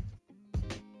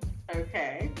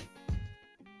 Okay.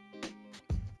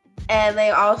 And they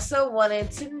also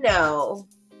wanted to know,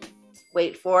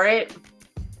 wait for it,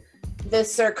 the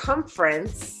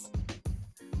circumference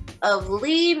of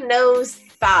Lee No's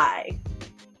thigh.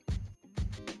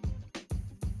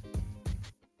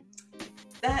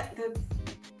 That's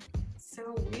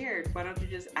so weird. Why don't you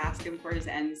just ask him for his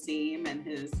inseam and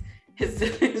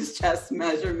his chest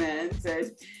measurements?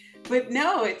 But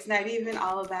no, it's not even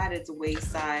all of that. It's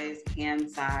waist size, hand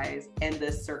size, and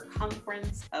the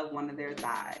circumference of one of their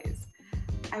thighs.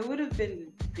 I would have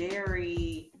been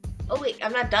very... Oh, wait,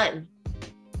 I'm not done.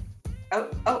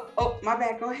 Oh, my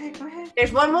bad. Go ahead.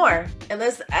 There's one more. And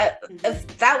this,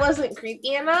 if that wasn't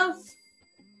creepy enough,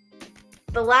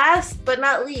 the last but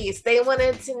not least, they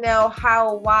wanted to know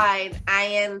how wide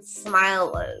Ian's smile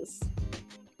was.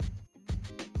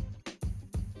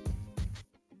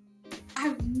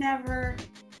 I've never...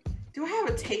 Do I have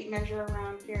a tape measure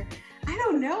around here? I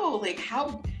don't know. Like,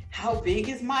 how big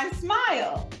is my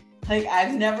smile? Like,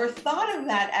 I've never thought of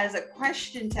that as a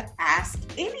question to ask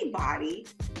anybody.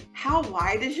 How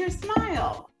wide is your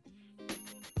smile?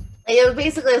 It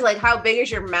basically is like, how big is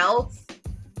your mouth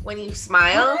when you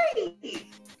smile? Right.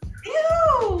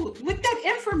 Ew, with that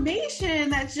information,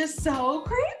 that's just so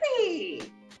creepy.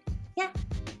 Yeah.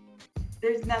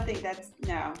 There's nothing that's,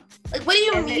 no. Like, what do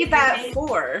you need that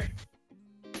for?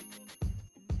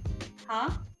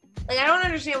 Huh? Like, I don't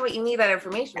understand what you need that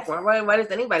information for. Why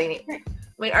does anybody need?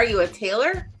 I mean, are you a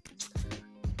tailor?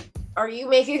 Are you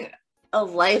making a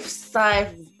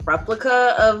life-size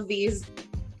replica of these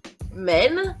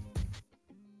men?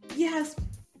 Yes,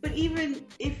 but even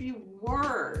if you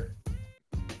were,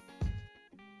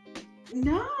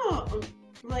 no,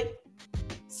 like,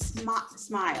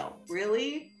 smile,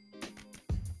 really?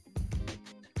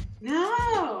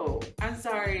 No, I'm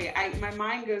sorry. My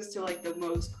mind goes to like the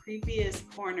most creepiest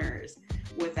corners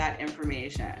with that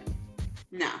information.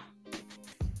 No.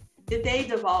 Did they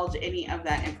divulge any of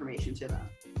that information to them?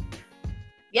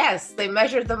 Yes, they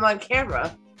measured them on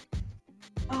camera.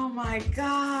 Oh my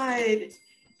God.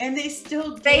 And they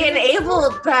still They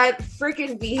enabled that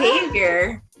freaking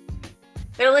behavior.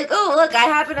 They're like, oh, look, I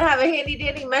happen to have a handy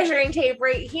dandy measuring tape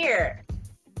right here.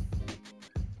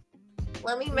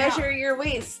 Let me measure your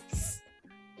waists.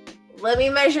 Let me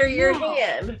measure your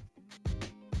hand.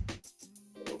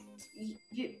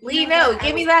 Lee, no,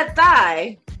 give me that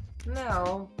thigh.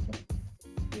 No.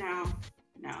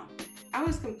 I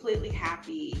was completely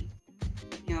happy,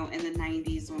 in the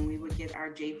 90s when we would get our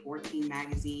J14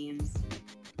 magazines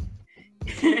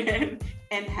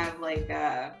and have like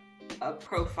a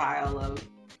profile of,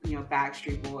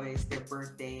 Backstreet Boys, their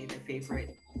birthday, their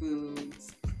favorite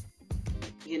foods,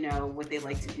 what they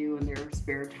like to do in their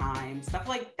spare time, stuff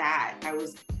like that. I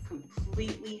was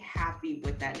completely happy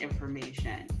with that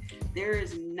information. There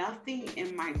is nothing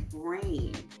in my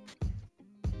brain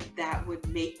that would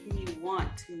make me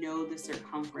want to know the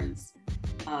circumference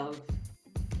of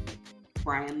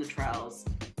Brian Luttrell's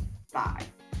thigh.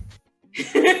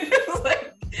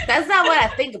 That's not what I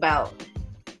think about.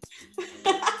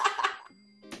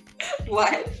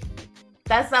 What?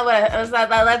 That's not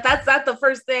that's not the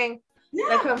first thing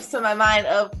that comes to my mind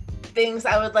of things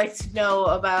I would like to know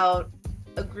about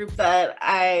a group that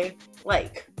I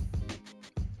like.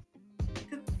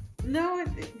 No,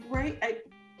 right?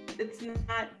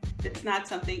 It's not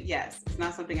something. Yes, it's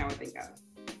not something I would think of.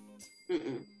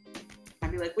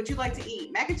 I'd be like, "Would you like to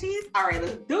eat mac and cheese? All right,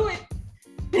 let's do it."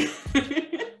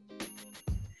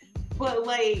 But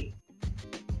like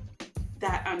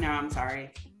that. Oh no, I'm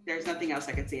sorry. There's nothing else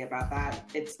I could say about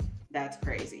that. That's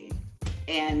crazy,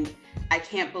 and I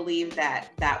can't believe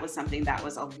that was something that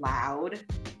was allowed.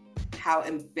 How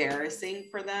embarrassing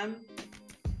for them,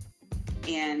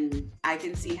 and I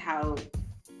can see how.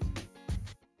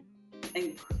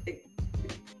 I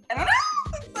don't know.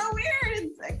 It's so weird.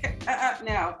 It's like,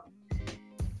 no,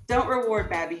 don't reward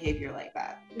bad behavior like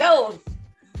that. No,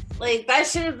 like that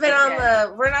should have been on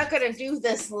the. We're not gonna do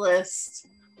this list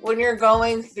when you're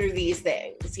going through these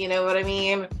things. You know what I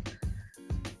mean?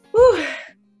 Whew.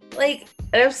 Like,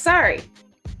 I'm sorry.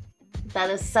 That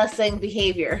is sussing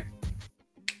behavior.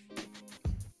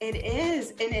 It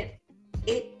is, and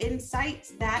it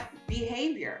incites that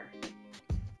behavior.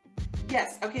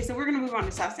 Yes. Okay. So we're going to move on to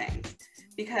Sasaengs,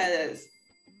 because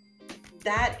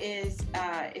that is,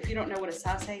 if you don't know what a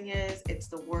Sasaeng is, it's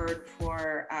the word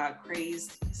for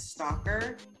crazed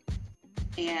stalker.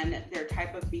 And their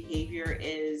type of behavior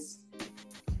is,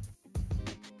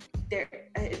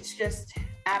 it's just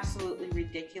absolutely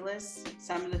ridiculous.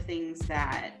 Some of the things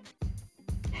that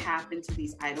happen to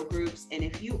these idol groups. And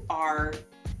if you are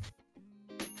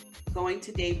going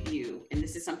to debut, and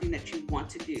this is something that you want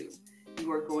to do,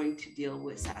 you are going to deal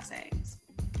with Sasaengs.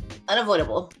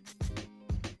 Unavoidable,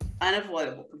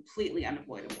 completely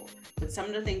unavoidable. But some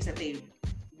of the things that they've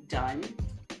done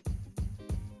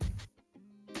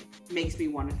makes me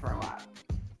want to throw up.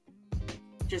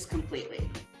 Just completely.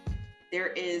 There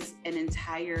is an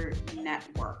entire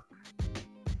network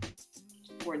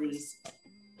for these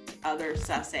other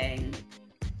Sasaeng.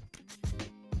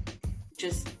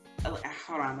 Just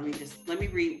hold on. Let me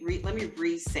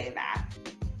re-say that.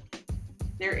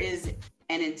 There is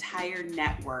an entire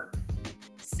network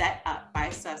set up by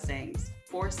Sasaengs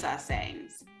for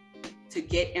Sasaengs to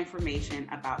get information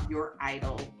about your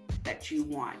idol that you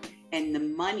want. And the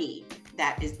money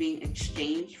that is being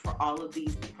exchanged for all of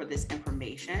these, for this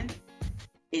information,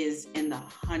 is in the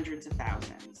hundreds of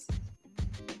thousands.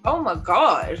 Oh my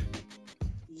God.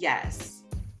 Yes.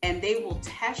 And they will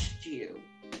test you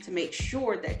to make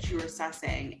sure that you're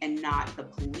Sasaeng and not the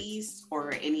police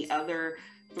or any other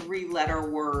three-letter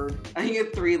word, a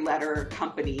three-letter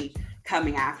company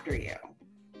coming after you.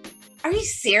 Are you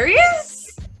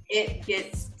serious? It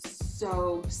gets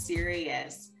so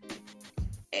serious.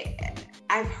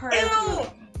 I've heard,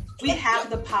 we have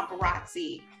the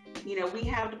paparazzi. We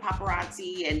have the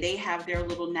paparazzi, and they have their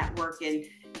little network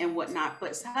and whatnot.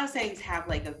 But Sasaengs have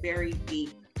like a very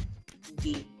deep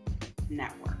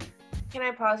network. Can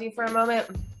I pause you for a moment?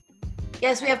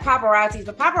 Yes, we have paparazzis,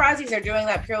 but paparazzis are doing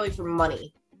that purely for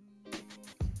money.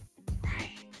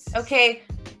 Right. Okay,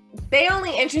 they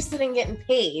only interested in getting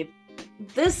paid.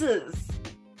 This is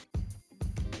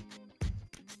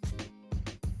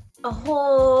a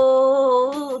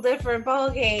whole different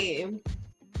ballgame.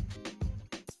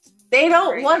 They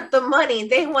don't want the money,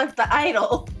 they want the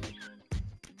idol.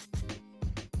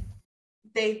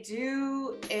 They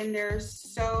do, and there's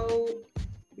so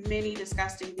many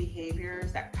disgusting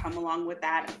behaviors that come along with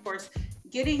that. Of course,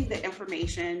 getting the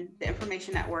information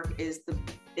network is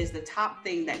the top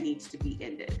thing that needs to be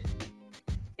ended.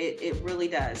 It really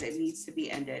does. It needs to be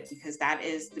ended, because that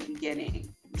is the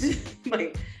beginning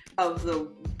like of the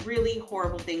really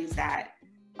horrible things that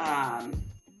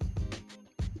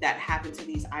that happen to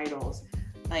these idols,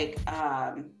 like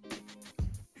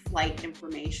flight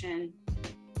information,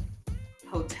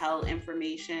 hotel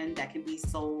information that can be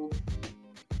sold,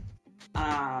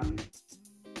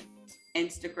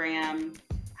 Instagram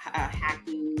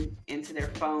hacking into their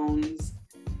phones,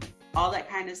 all that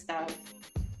kind of stuff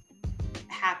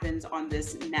happens on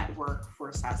this network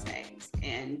for Sasaengs,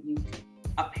 and you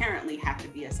apparently have to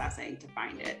be a Sasaeng to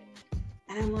find it.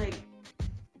 And I'm like,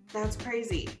 that's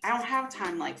crazy. I don't have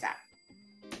time like that.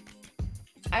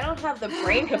 I don't have the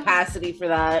brain capacity for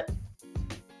that.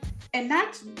 And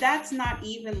that's not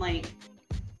even like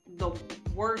the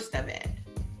worst of it,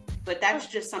 but that's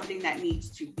just something that needs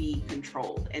to be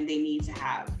controlled, and they need to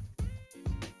have,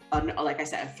 like I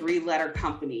said, a three-letter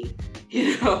company,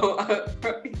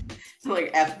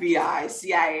 like FBI,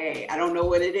 CIA. I don't know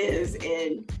what it is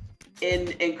in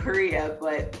Korea,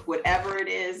 but whatever it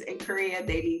is in Korea,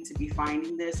 they need to be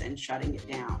finding this and shutting it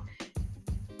down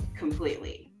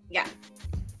completely. Yeah.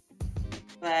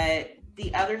 But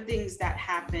the other things that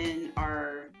happen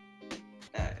are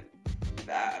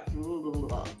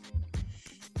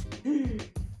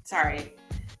sorry.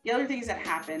 The other things that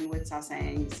happen with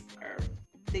Sasaengs are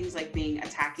things like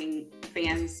attacking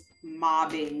fans,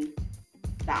 mobbing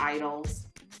the idols,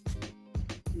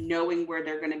 knowing where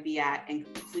they're going to be at and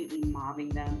completely mobbing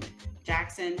them.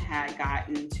 Jackson had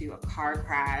gotten into a car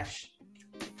crash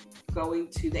going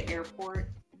to the airport.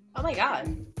 Oh my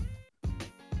God.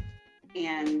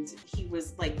 And he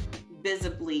was like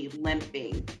visibly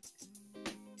limping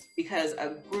because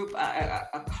a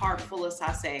car full of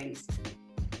Sasaengs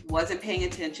wasn't paying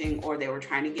attention, or they were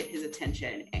trying to get his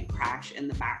attention and crash in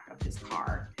the back of his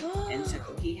car. And so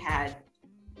he had,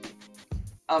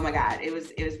 oh my God, it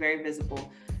was very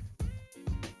visible.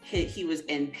 He was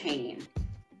in pain.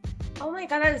 Oh my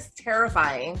God, that is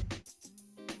terrifying.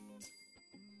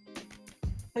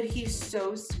 But he's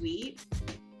so sweet.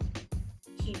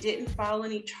 He didn't file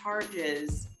any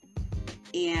charges,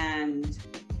 and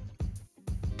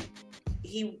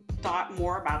he thought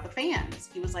more about the fans.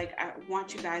 He was like, I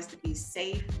want you guys to be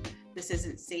safe. This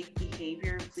isn't safe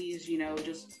behavior. Please,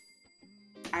 just,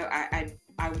 I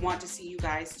want to see you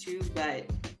guys too, but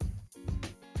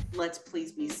let's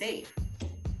please be safe.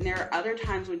 And there are other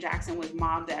times when Jackson was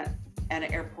mobbed at an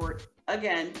airport.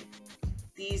 Again,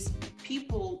 these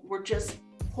people were just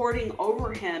hoarding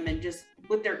over him and just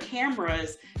with their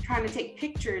cameras trying to take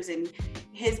pictures, and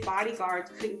his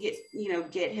bodyguards couldn't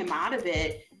get him out of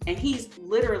it. And he's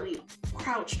literally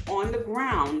crouched on the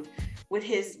ground with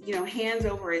his, hands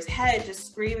over his head,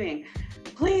 just screaming,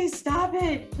 please stop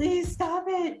it. Please stop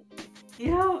it.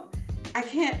 I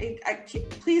can't,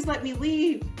 please let me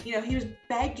leave. He was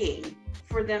begging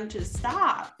for them to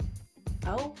stop.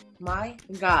 Oh my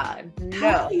God. No.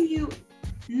 How can you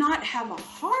not have a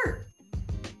heart?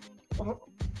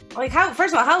 Like,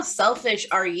 first of all, how selfish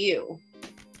are you?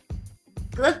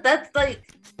 That's like,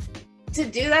 to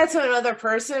do that to another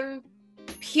person,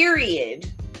 period,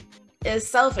 is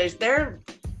selfish. They're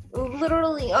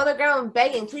literally on the ground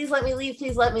begging, please let me leave,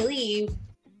 please let me leave.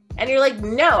 And you're like,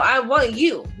 no, I want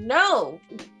you. No,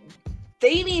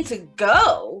 they need to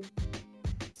go.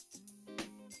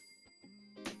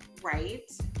 Right.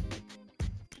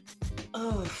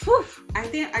 Oh, whew. I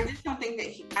just don't think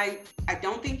that I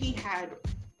don't think he had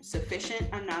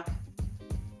sufficient enough,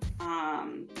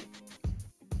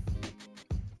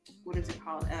 what is it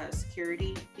called?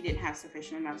 Security. He didn't have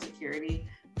sufficient enough security,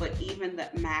 but even the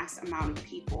mass amount of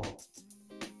people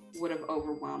would have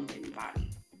overwhelmed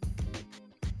anybody.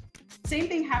 Same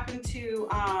thing happened to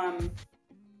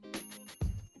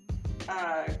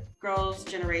Girls'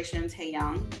 Generation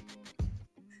Taeyang.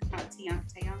 Taeyang?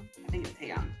 I think it's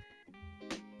Taeyang.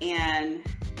 And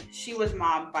she was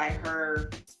mobbed by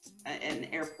an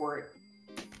airport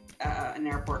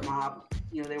mob.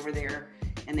 You know, they were there,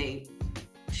 and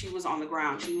she was on the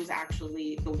ground. She was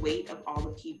actually, the weight of all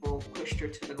the people pushed her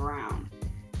to the ground,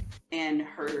 and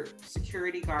her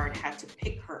security guard had to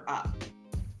pick her up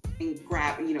and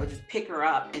just pick her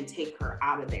up and take her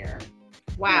out of there.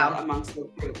 Wow. You know, amongst the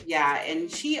group. Yeah.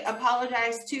 And she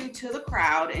apologized to the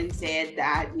crowd and said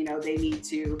that, you know, they need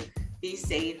to be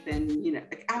safe. And, you know,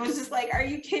 I was just like, are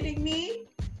you kidding me?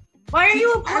 Why are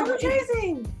you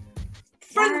apologizing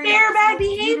for their bad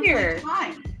behavior?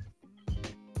 I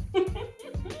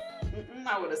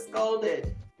would have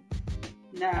scolded.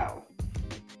 No.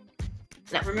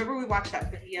 Remember we watched that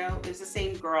video? It was the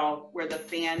same girl where the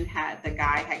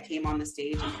guy had came on the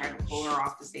stage and tried to pull her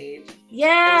off the stage.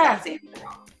 Yeah. It was that same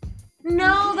girl.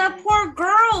 No, that poor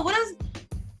girl.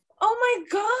 Oh my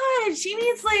God. She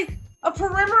needs like a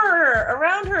perimeter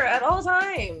around her at all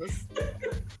times.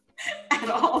 At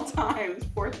all times,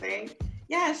 poor thing.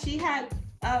 Yeah, she had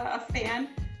a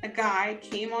guy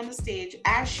came on the stage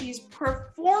as she's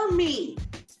performing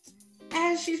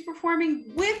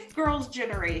with Girls'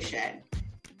 Generation,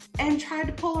 and tried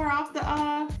to pull her off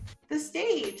the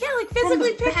stage. Yeah, like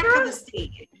physically pick her up the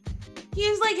stage. He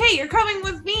was like, hey, you're coming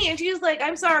with me. And she was like,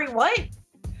 I'm sorry, what?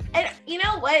 And you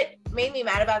know what made me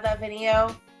mad about that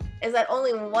video is that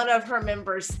only one of her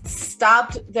members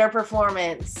stopped their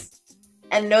performance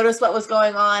and noticed what was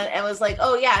going on and was like,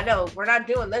 oh yeah, no, we're not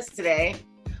doing this today.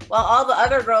 While all the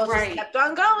other girls just kept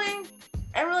on going.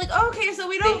 And we're like, oh, okay, so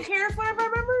we don't care if one of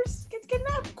our members gets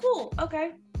kidnapped. Cool,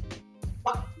 okay.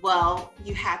 Well,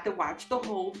 you had to watch the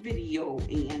whole video,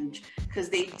 and because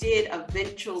they did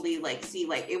eventually see,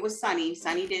 it was Sunny.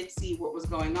 Sunny did see what was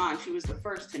going on. She was the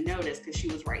first to notice because she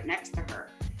was right next to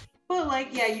her.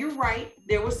 But yeah, you're right.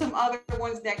 There was some other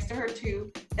ones next to her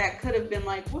too that could have been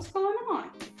like, what's going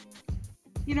on?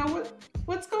 You know,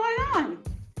 what's going on?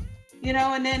 You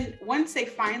know, and then once they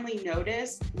finally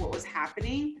noticed what was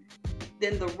happening,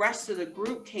 then the rest of the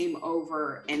group came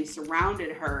over and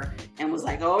surrounded her and was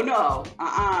like, oh no,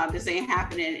 this ain't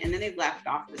happening. And then they left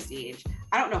off the stage.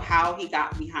 I don't know how he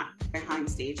got behind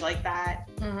stage like that,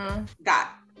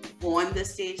 got on the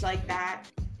stage like that,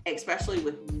 especially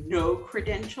with no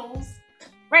credentials.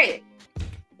 Right.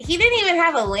 He didn't even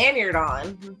have a lanyard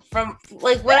on from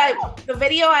the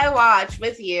video I watched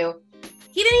with you.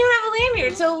 He didn't even have a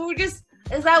lanyard. So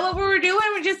is that what we were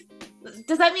doing?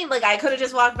 Does that mean I could have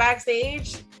just walked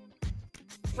backstage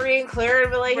free and clear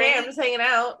and be like, hey, I'm just hanging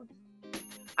out.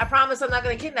 I promise I'm not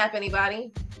going to kidnap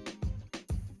anybody.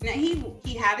 Now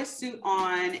he had a suit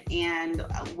on and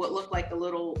what looked like a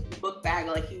little book bag,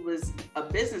 like he was a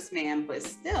businessman, but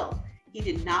still, he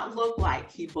did not look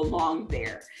like he belonged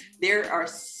there. There are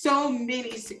so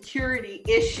many security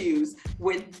issues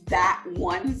with that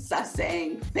one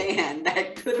Sasaeng fan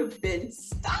that could have been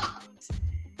stopped.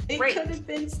 It could have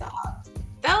been stopped.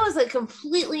 That was a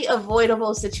completely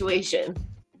avoidable situation.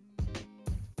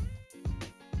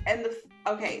 And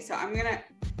so I'm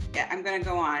gonna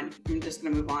go on. I'm just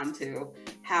gonna move on to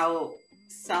how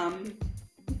some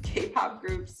K-pop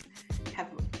groups have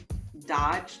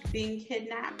dodged being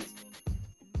kidnapped,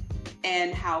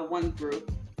 and how one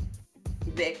group,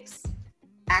 VIX,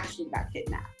 actually got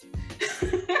kidnapped.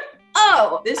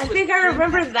 Oh, I think I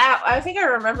remember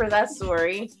that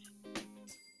story.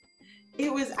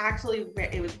 It was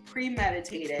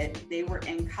premeditated. They were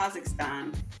in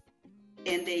Kazakhstan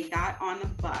and they got on the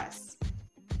bus,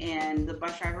 and the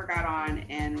bus driver got on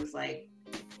and was like,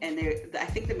 I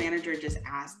think the manager just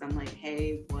asked them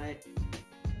hey,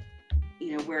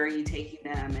 where are you taking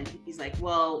them? And he's like,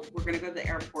 well, we're going to go to the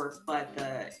airport, but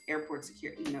the airport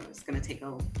security, it's going to take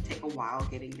a while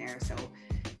getting there. So,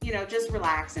 just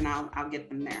relax and I'll get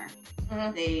them there.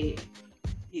 Mm-hmm.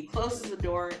 He closes the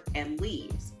door and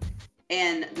leaves.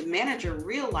 And the manager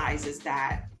realizes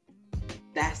that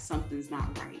something's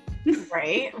not right.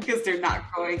 Right. Because they're not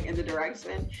going in the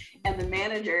direction. And the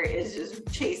manager is just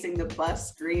chasing the bus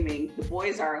screaming. The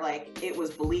boys are like, it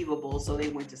was believable, so they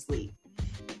went to sleep.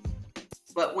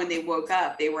 But when they woke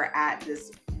up, they were at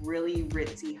this really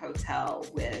ritzy hotel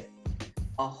with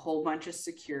a whole bunch of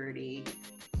security.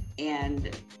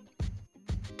 And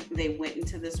they went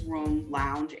into this room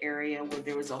lounge area where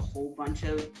there was a whole bunch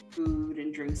of food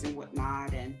and drinks and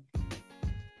whatnot. And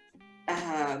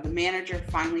the manager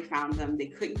finally found them. They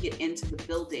couldn't get into the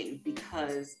building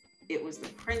because it was the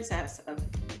princess of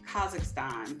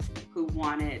Kazakhstan who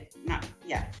wanted,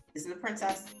 Yeah, is it the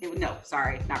princess? No,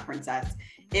 sorry, not princess.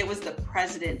 It was the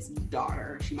president's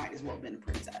daughter. She might as well have been a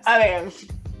princess. I mean,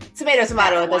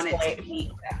 tomato at this point.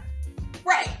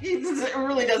 Right. It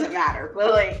really doesn't matter.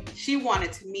 But like, she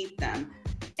wanted to meet them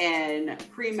and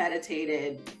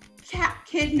premeditated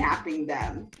kidnapping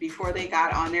them before they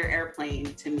got on their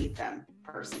airplane to meet them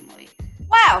personally.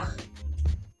 Wow.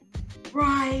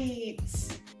 Right.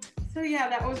 So yeah,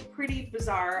 that was pretty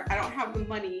bizarre. I don't have the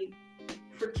money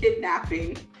for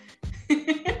kidnapping.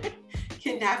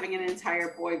 Kidnapping an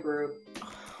entire boy group.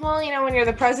 Well, you know, when you're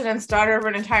the president's daughter of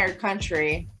an entire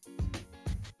country.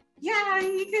 Yeah,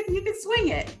 you could swing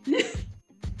it.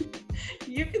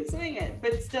 You can swing it,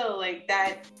 but still, like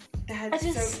that's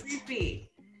so creepy.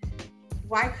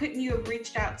 Why couldn't you have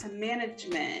reached out to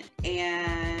management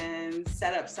and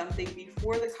set up something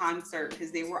before the concert?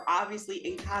 Because they were obviously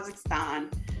in Kazakhstan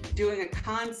doing a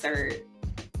concert.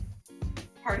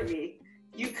 Pardon me.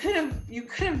 You could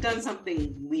have done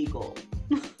something legal.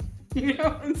 You know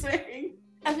what I'm saying?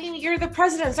 I mean, you're the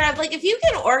president's daughter. Like, if you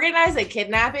can organize a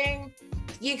kidnapping,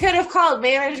 you could have called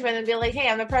management and be like, hey,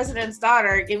 I'm the president's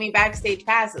daughter. Give me backstage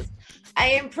passes. I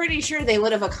am pretty sure they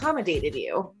would have accommodated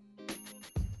you.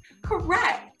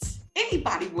 Correct.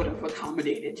 Anybody would have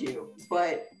accommodated you,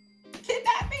 but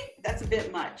kidnapping, that's a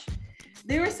bit much.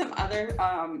 There were some other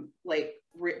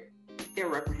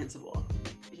irreprehensible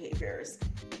behaviors,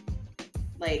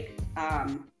 like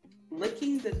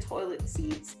licking the toilet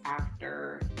seats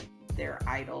after their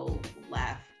idol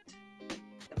left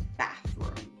the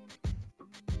bathroom.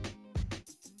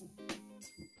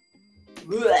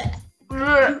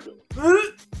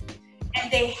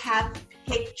 And they have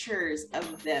pictures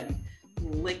of them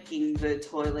licking the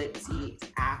toilet seats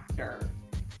after.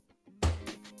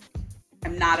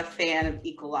 I'm not a fan of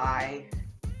Equal Eye.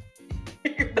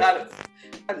 No,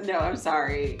 I'm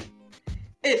sorry.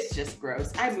 It's just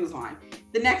gross. I move on.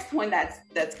 The next one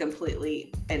that's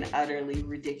completely and utterly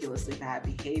ridiculously bad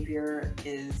behavior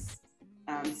is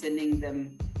sending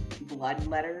them blood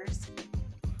letters,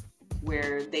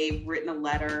 where they've written a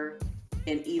letter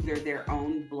in either their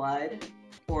own blood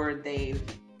or they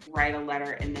write a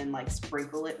letter and then like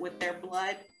sprinkle it with their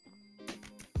blood.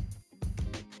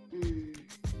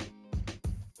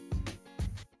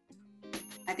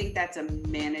 I think that's a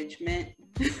management.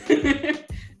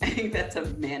 I think that's a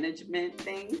management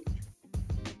thing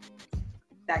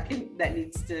that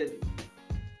needs to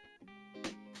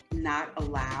not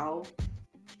allow.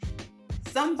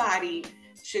 Somebody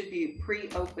should be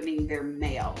pre-opening their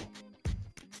mail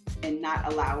and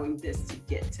not allowing this to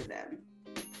get to them.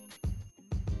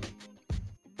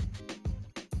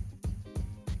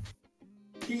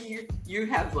 You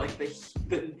have like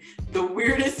the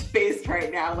weirdest face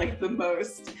right now, like the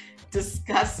most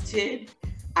disgusted.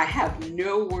 I have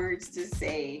no words to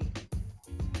say.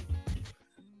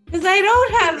 Because I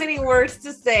don't have any words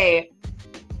to say.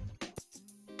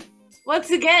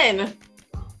 Once again,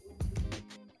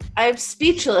 I'm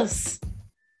speechless.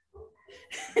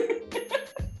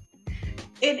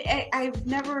 I've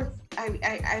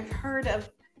heard of,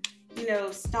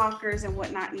 stalkers and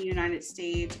whatnot in the United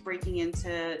States breaking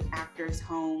into actors'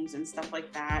 homes and stuff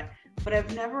like that. But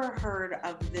I've never heard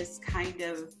of this kind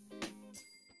of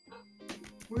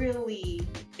really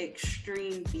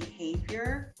extreme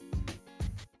behavior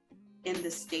in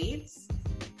the States.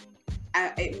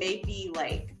 It may be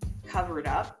like covered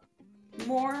up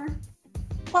more.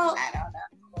 Well, I don't know.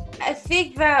 I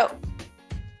think that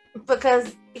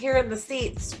because here in the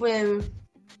States, when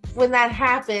that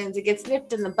happens, it gets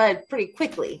nipped in the bud pretty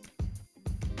quickly.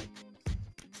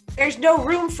 There's no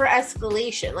room for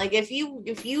escalation. Like if you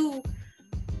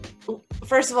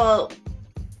first of all,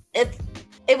 it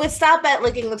would stop at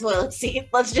licking the toilet seat.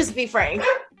 Let's just be frank.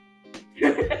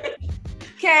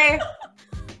 Okay.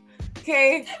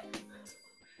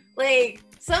 Like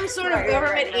some sort of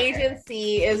government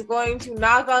agency is going to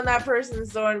knock on that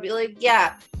person's door and be like,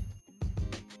 yeah,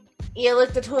 you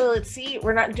lick the toilet seat.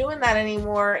 We're not doing that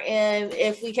anymore. And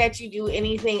if we catch you do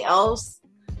anything else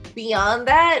beyond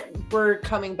that, we're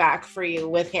coming back for you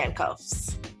with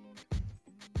handcuffs.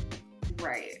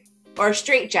 Right. Or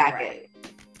straitjacket.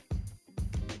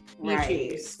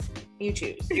 Right. You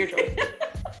choose. Your choice.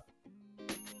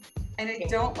 And I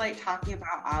don't like talking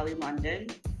about Ollie London.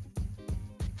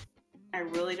 I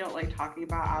really don't like talking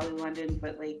about Ollie London,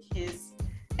 but like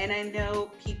and I know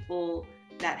people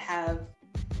that have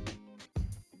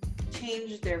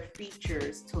changed their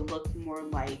features to look more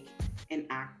like an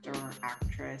actor or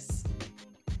actress.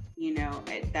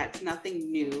 That's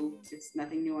nothing new. It's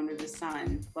nothing new under the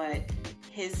sun, but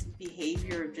his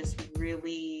behavior just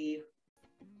really,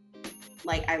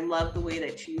 like, I love the way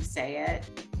that you say it.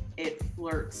 it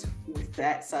flirts with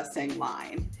that Sasaeng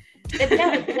line.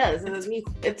 It does.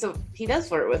 He does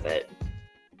flirt with it.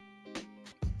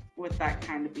 With that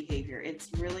kind of behavior. It's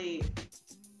really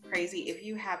crazy. If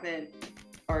you haven't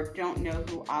or don't know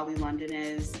who Ollie London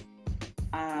is,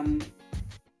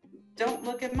 don't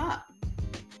look him up.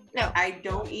 No. I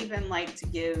don't even like to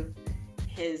give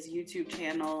his YouTube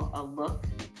channel a look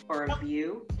or a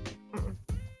view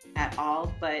at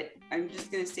all, but I'm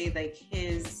just gonna say like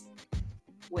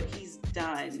what he's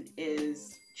done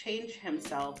is change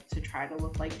himself to try to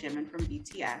look like Jimin from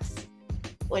BTS,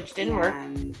 which didn't work.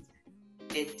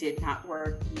 It did not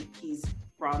work. He's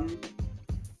from,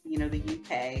 the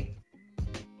UK.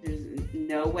 There's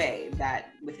no way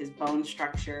that with his bone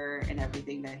structure and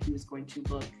everything that he was going to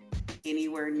look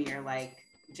anywhere near like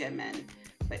Jimin.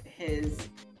 But his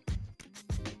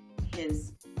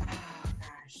oh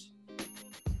gosh,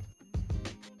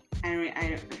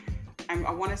 I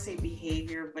want to say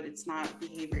behavior, but it's not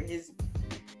behavior.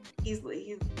 He's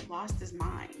lost his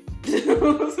mind. I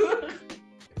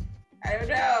don't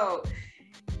know.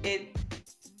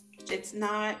 It's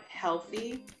not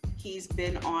healthy. He's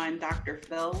been on Dr.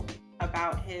 Phil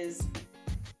about his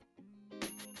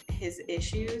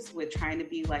issues with trying to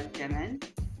be like Jimin.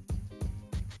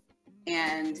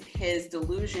 And his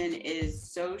delusion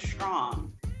is so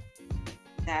strong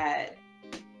that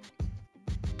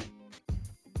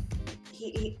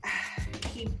he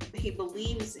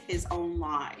believes his own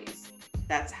lies.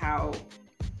 That's how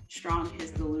strong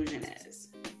his delusion is.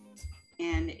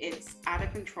 And it's out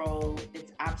of control.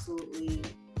 It's absolutely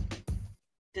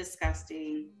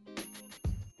disgusting.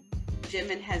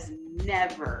 Jimin has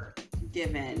never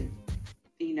given,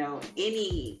 he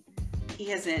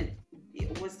hasn't,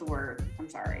 what's the word? I'm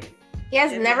sorry. He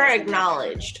has never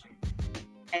acknowledged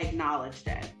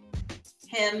it.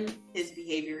 His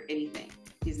behavior, anything.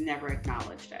 He's never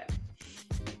acknowledged it.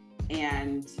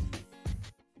 And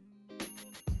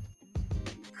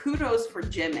kudos for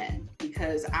Jimin,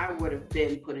 because I would have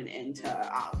been put an end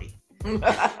to Ollie.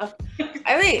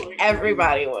 I think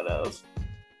everybody would have.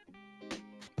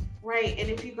 Right. And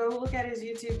if you go look at his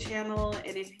YouTube channel,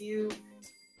 and if you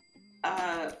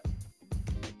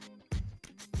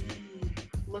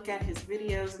look at his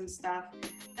videos and stuff,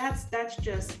 that's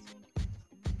just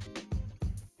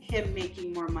him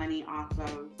making more money off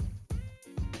of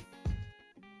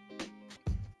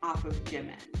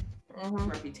Jimin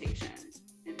reputation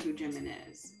and who Jimin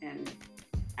is, and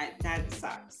that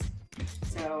sucks.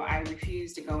 So I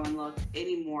refuse to go and look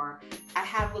anymore. I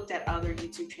have looked at other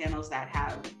YouTube channels that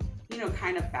have,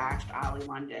 kind of bashed Ollie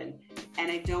London,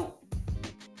 and I don't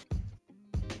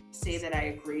say that I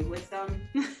agree with them,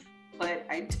 but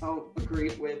I don't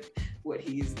agree with what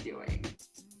he's doing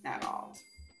at all.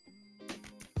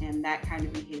 And that kind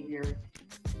of behavior,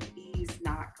 he's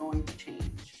not going to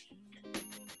change.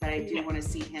 But I do want to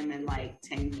see him in like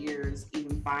 10 years,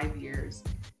 even 5 years,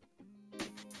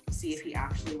 see if he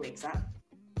actually wakes up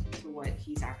to what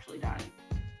he's actually done.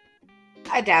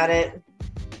 I doubt it.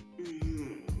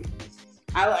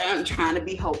 I'm trying to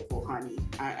be hopeful, honey.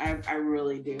 I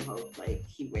really do hope like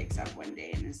he wakes up one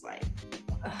day and is like,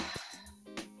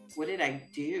 what did I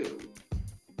do?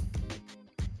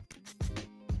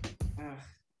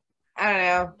 I don't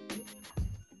know.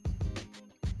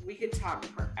 We could talk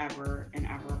forever and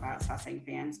ever about Sasaeng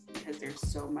fans because there's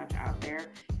so much out there.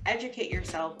 Educate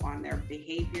yourself on their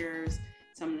behaviors,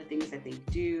 some of the things that they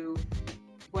do.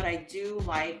 What I do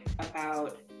like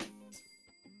about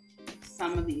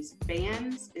some of these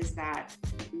fans is that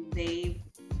they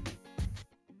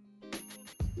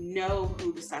know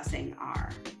who the Sasaeng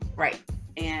are. Right.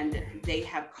 And they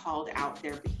have called out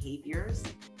their behaviors.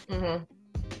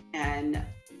 And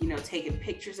taken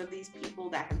pictures of these people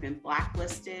that have been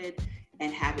blacklisted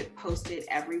and have it posted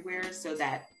everywhere so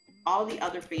that all the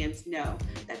other fans know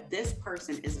that this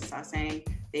person is a Sasaeng.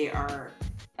 They are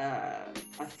a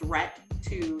threat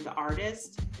to the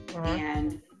artist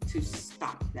and to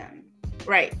stop them.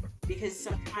 Right. Because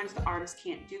sometimes the artist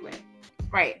can't do it.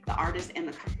 Right. The artists and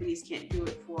the companies can't do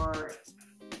it for,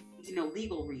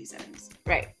 legal reasons.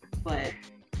 Right. But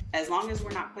as long as we're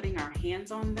not putting our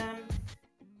hands on them,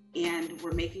 and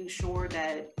we're making sure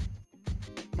that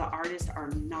the artists are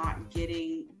not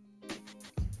getting,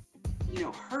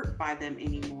 hurt by them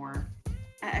anymore,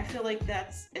 I feel like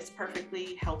it's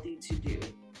perfectly healthy to do.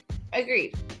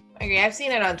 Agreed. I've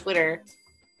seen it on Twitter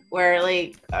where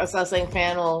like a Sasaeng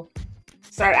fan will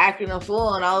start acting a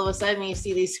fool, and all of a sudden you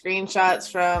see these screenshots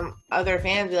from other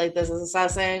fans be like, this is a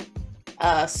Sasaeng,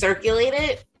 circulate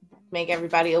it, make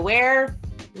everybody aware,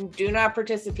 do not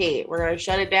participate. We're going to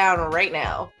shut it down right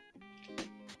now.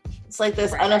 It's like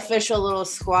this unofficial little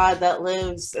squad that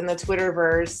lives in the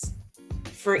Twitterverse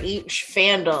for each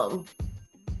fandom.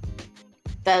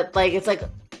 That like it's like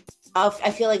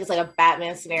I feel like it's like a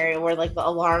Batman scenario where like the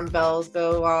alarm bells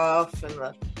go off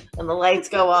and the lights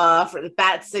go off, or the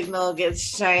bat signal gets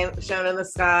shown in the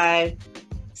sky.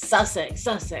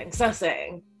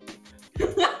 Sasaengs.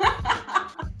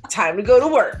 Time to go to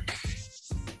work.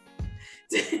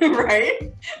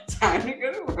 Right? Time to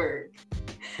go to work.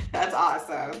 That's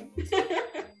awesome.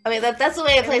 I mean, that's the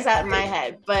way it plays out in my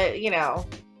head, but you know.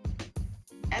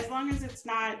 As long as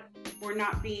we're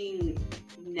not being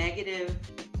negative,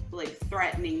 like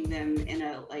threatening them in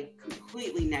a like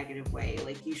completely negative way,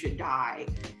 like you should die.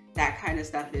 That kind of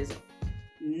stuff is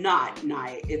not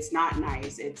nice. It's not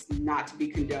nice. It's not to be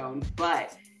condoned,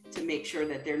 but to make sure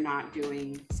that they're not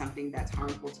doing something that's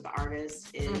harmful to the artist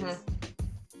is,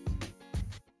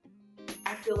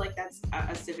 I feel like that's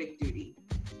a civic duty.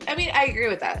 I mean, I agree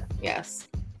with that. Yes.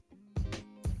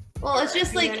 Well, it's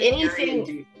just like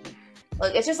anything.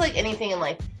 Look, it's just like anything in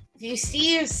life. If you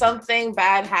see something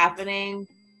bad happening,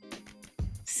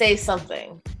 say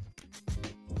something.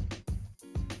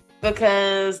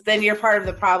 Because then you're part of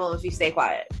the problem if you stay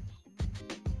quiet.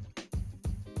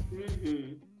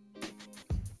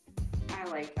 I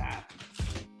like that.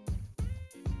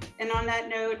 And on that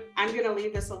note, I'm going to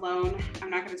leave this alone. I'm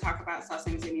not going to talk about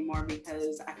Sasaengs anymore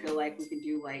because I feel like we can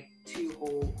do like 2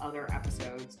 whole other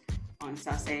episodes on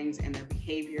Sasaengs and their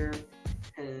behavior.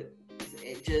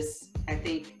 I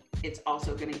think it's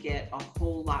also going to get a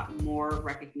whole lot more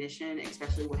recognition,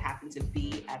 especially what happened to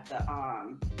be at the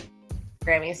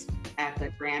Grammys. At the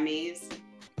Grammys,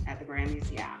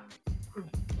 yeah.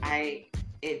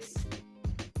 It's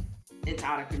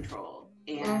out of control,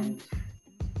 and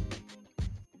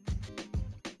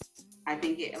I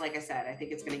think like I said, I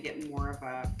think it's going to get more of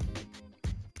a.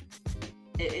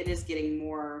 It is getting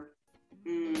more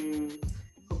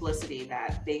publicity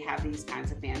that they have these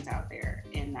kinds of fans out there,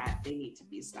 and that they need to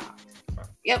be stopped.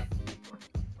 Yep.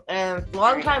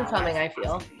 Long time coming, I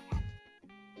feel.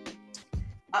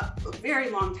 A very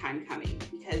long time coming,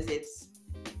 because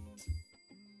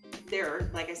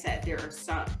like I said, there are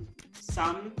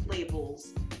some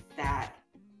labels that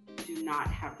do not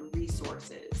have the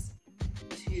resources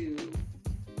to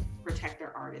protect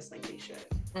their artists like they should.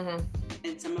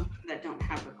 And some of them that don't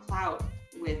have the clout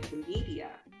with the media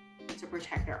to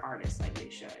protect their artists like they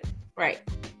should. Right.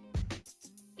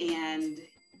 And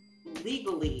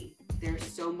legally, there's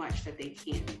so much that they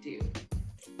can't do.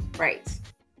 Right.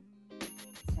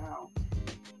 So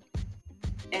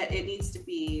it needs to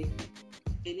be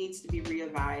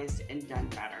readvised and done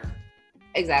better.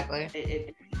 Exactly.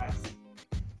 It does.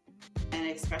 And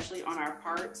especially on our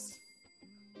parts,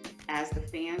 as the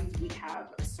fans, we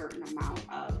have a certain amount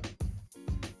of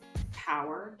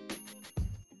power.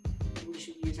 We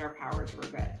should use our powers for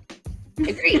good.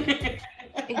 Agreed.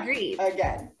 Agreed.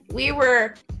 Again. We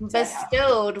were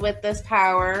bestowed with this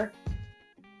power.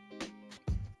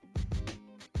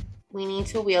 We need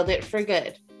to wield it for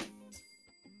good.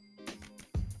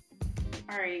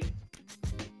 All right.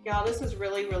 Y'all, this was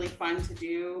really, really fun to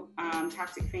do.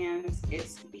 Toxic Fans,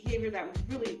 it's behavior that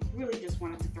we really, really just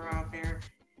wanted to throw out there.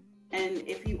 And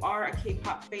if you are a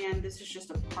K-pop fan, this is just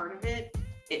a part of it.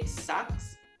 It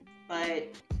sucks, but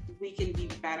we can be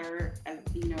better as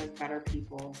better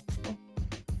people.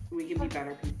 We can be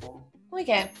better people. We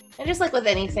can. And just like with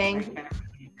anything.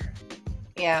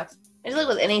 Yeah. Just like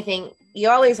with anything, you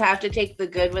always have to take the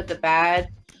good with the bad,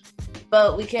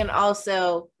 but we can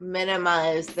also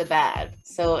minimize the bad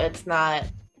so it's not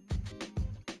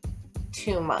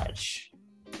too much.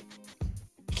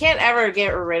 You can't ever get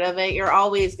rid of it. You're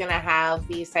always going to have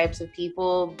these types of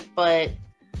people, but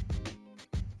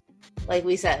like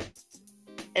we said,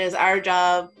 it is our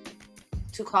job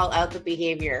to call out the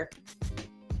behavior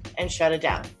and shut it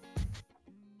down.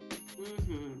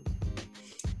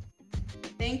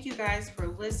 Thank you guys for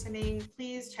listening.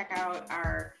 Please check out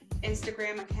our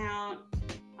Instagram account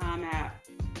at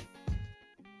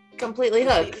Completely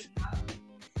Hooked.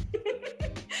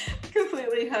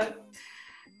 Completely Hooked.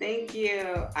 Thank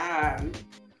you.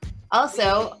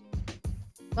 Also,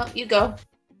 you go.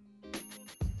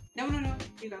 No.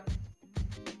 You go.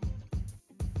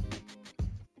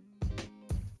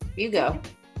 You go.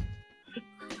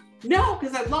 No,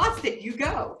 because I lost it. You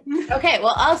go. Okay.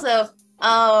 Well, also,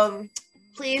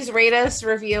 please rate us,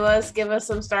 review us, give us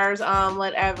some stars on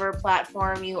whatever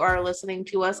platform you are listening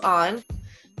to us on.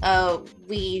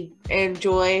 We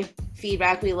enjoy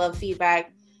feedback. We love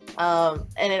feedback. And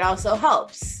it also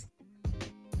helps,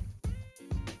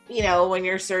 when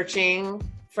you're searching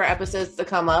for episodes to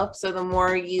come up. So the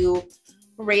more you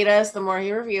rate us, the more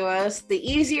you review us, the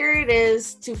easier it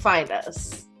is to find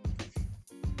us.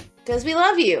 Because we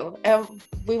love you and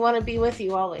we want to be with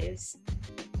you always.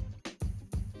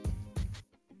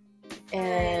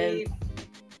 And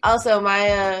also,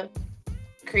 Maya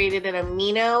created an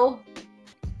amino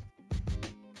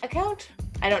account.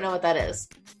 I don't know what that is.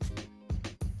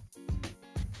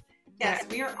 Yes,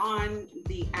 we are on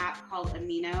the app called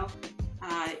Amino.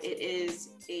 It is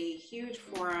a huge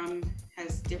forum,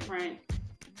 has different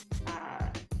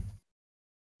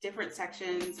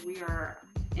sections. We are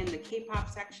in the K-pop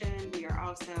section. We are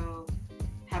also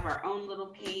have our own little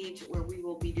page where we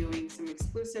will be doing some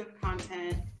exclusive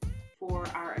content for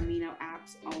our Amino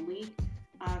apps only.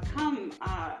 Come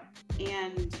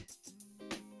and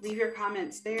leave your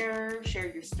comments there, share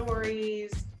your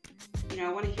stories. You know,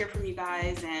 I want to hear from you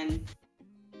guys, and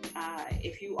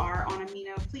if you are on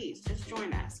Amino, please just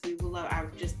join us. We will I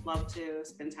would just love to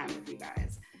spend time with you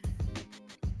guys.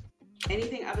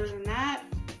 Anything other than that?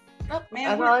 Nope,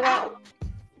 man, we're out.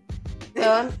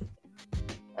 So,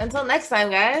 until next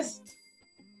time, guys.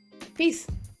 Peace.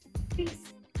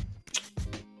 Peace.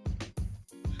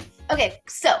 Okay,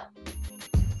 so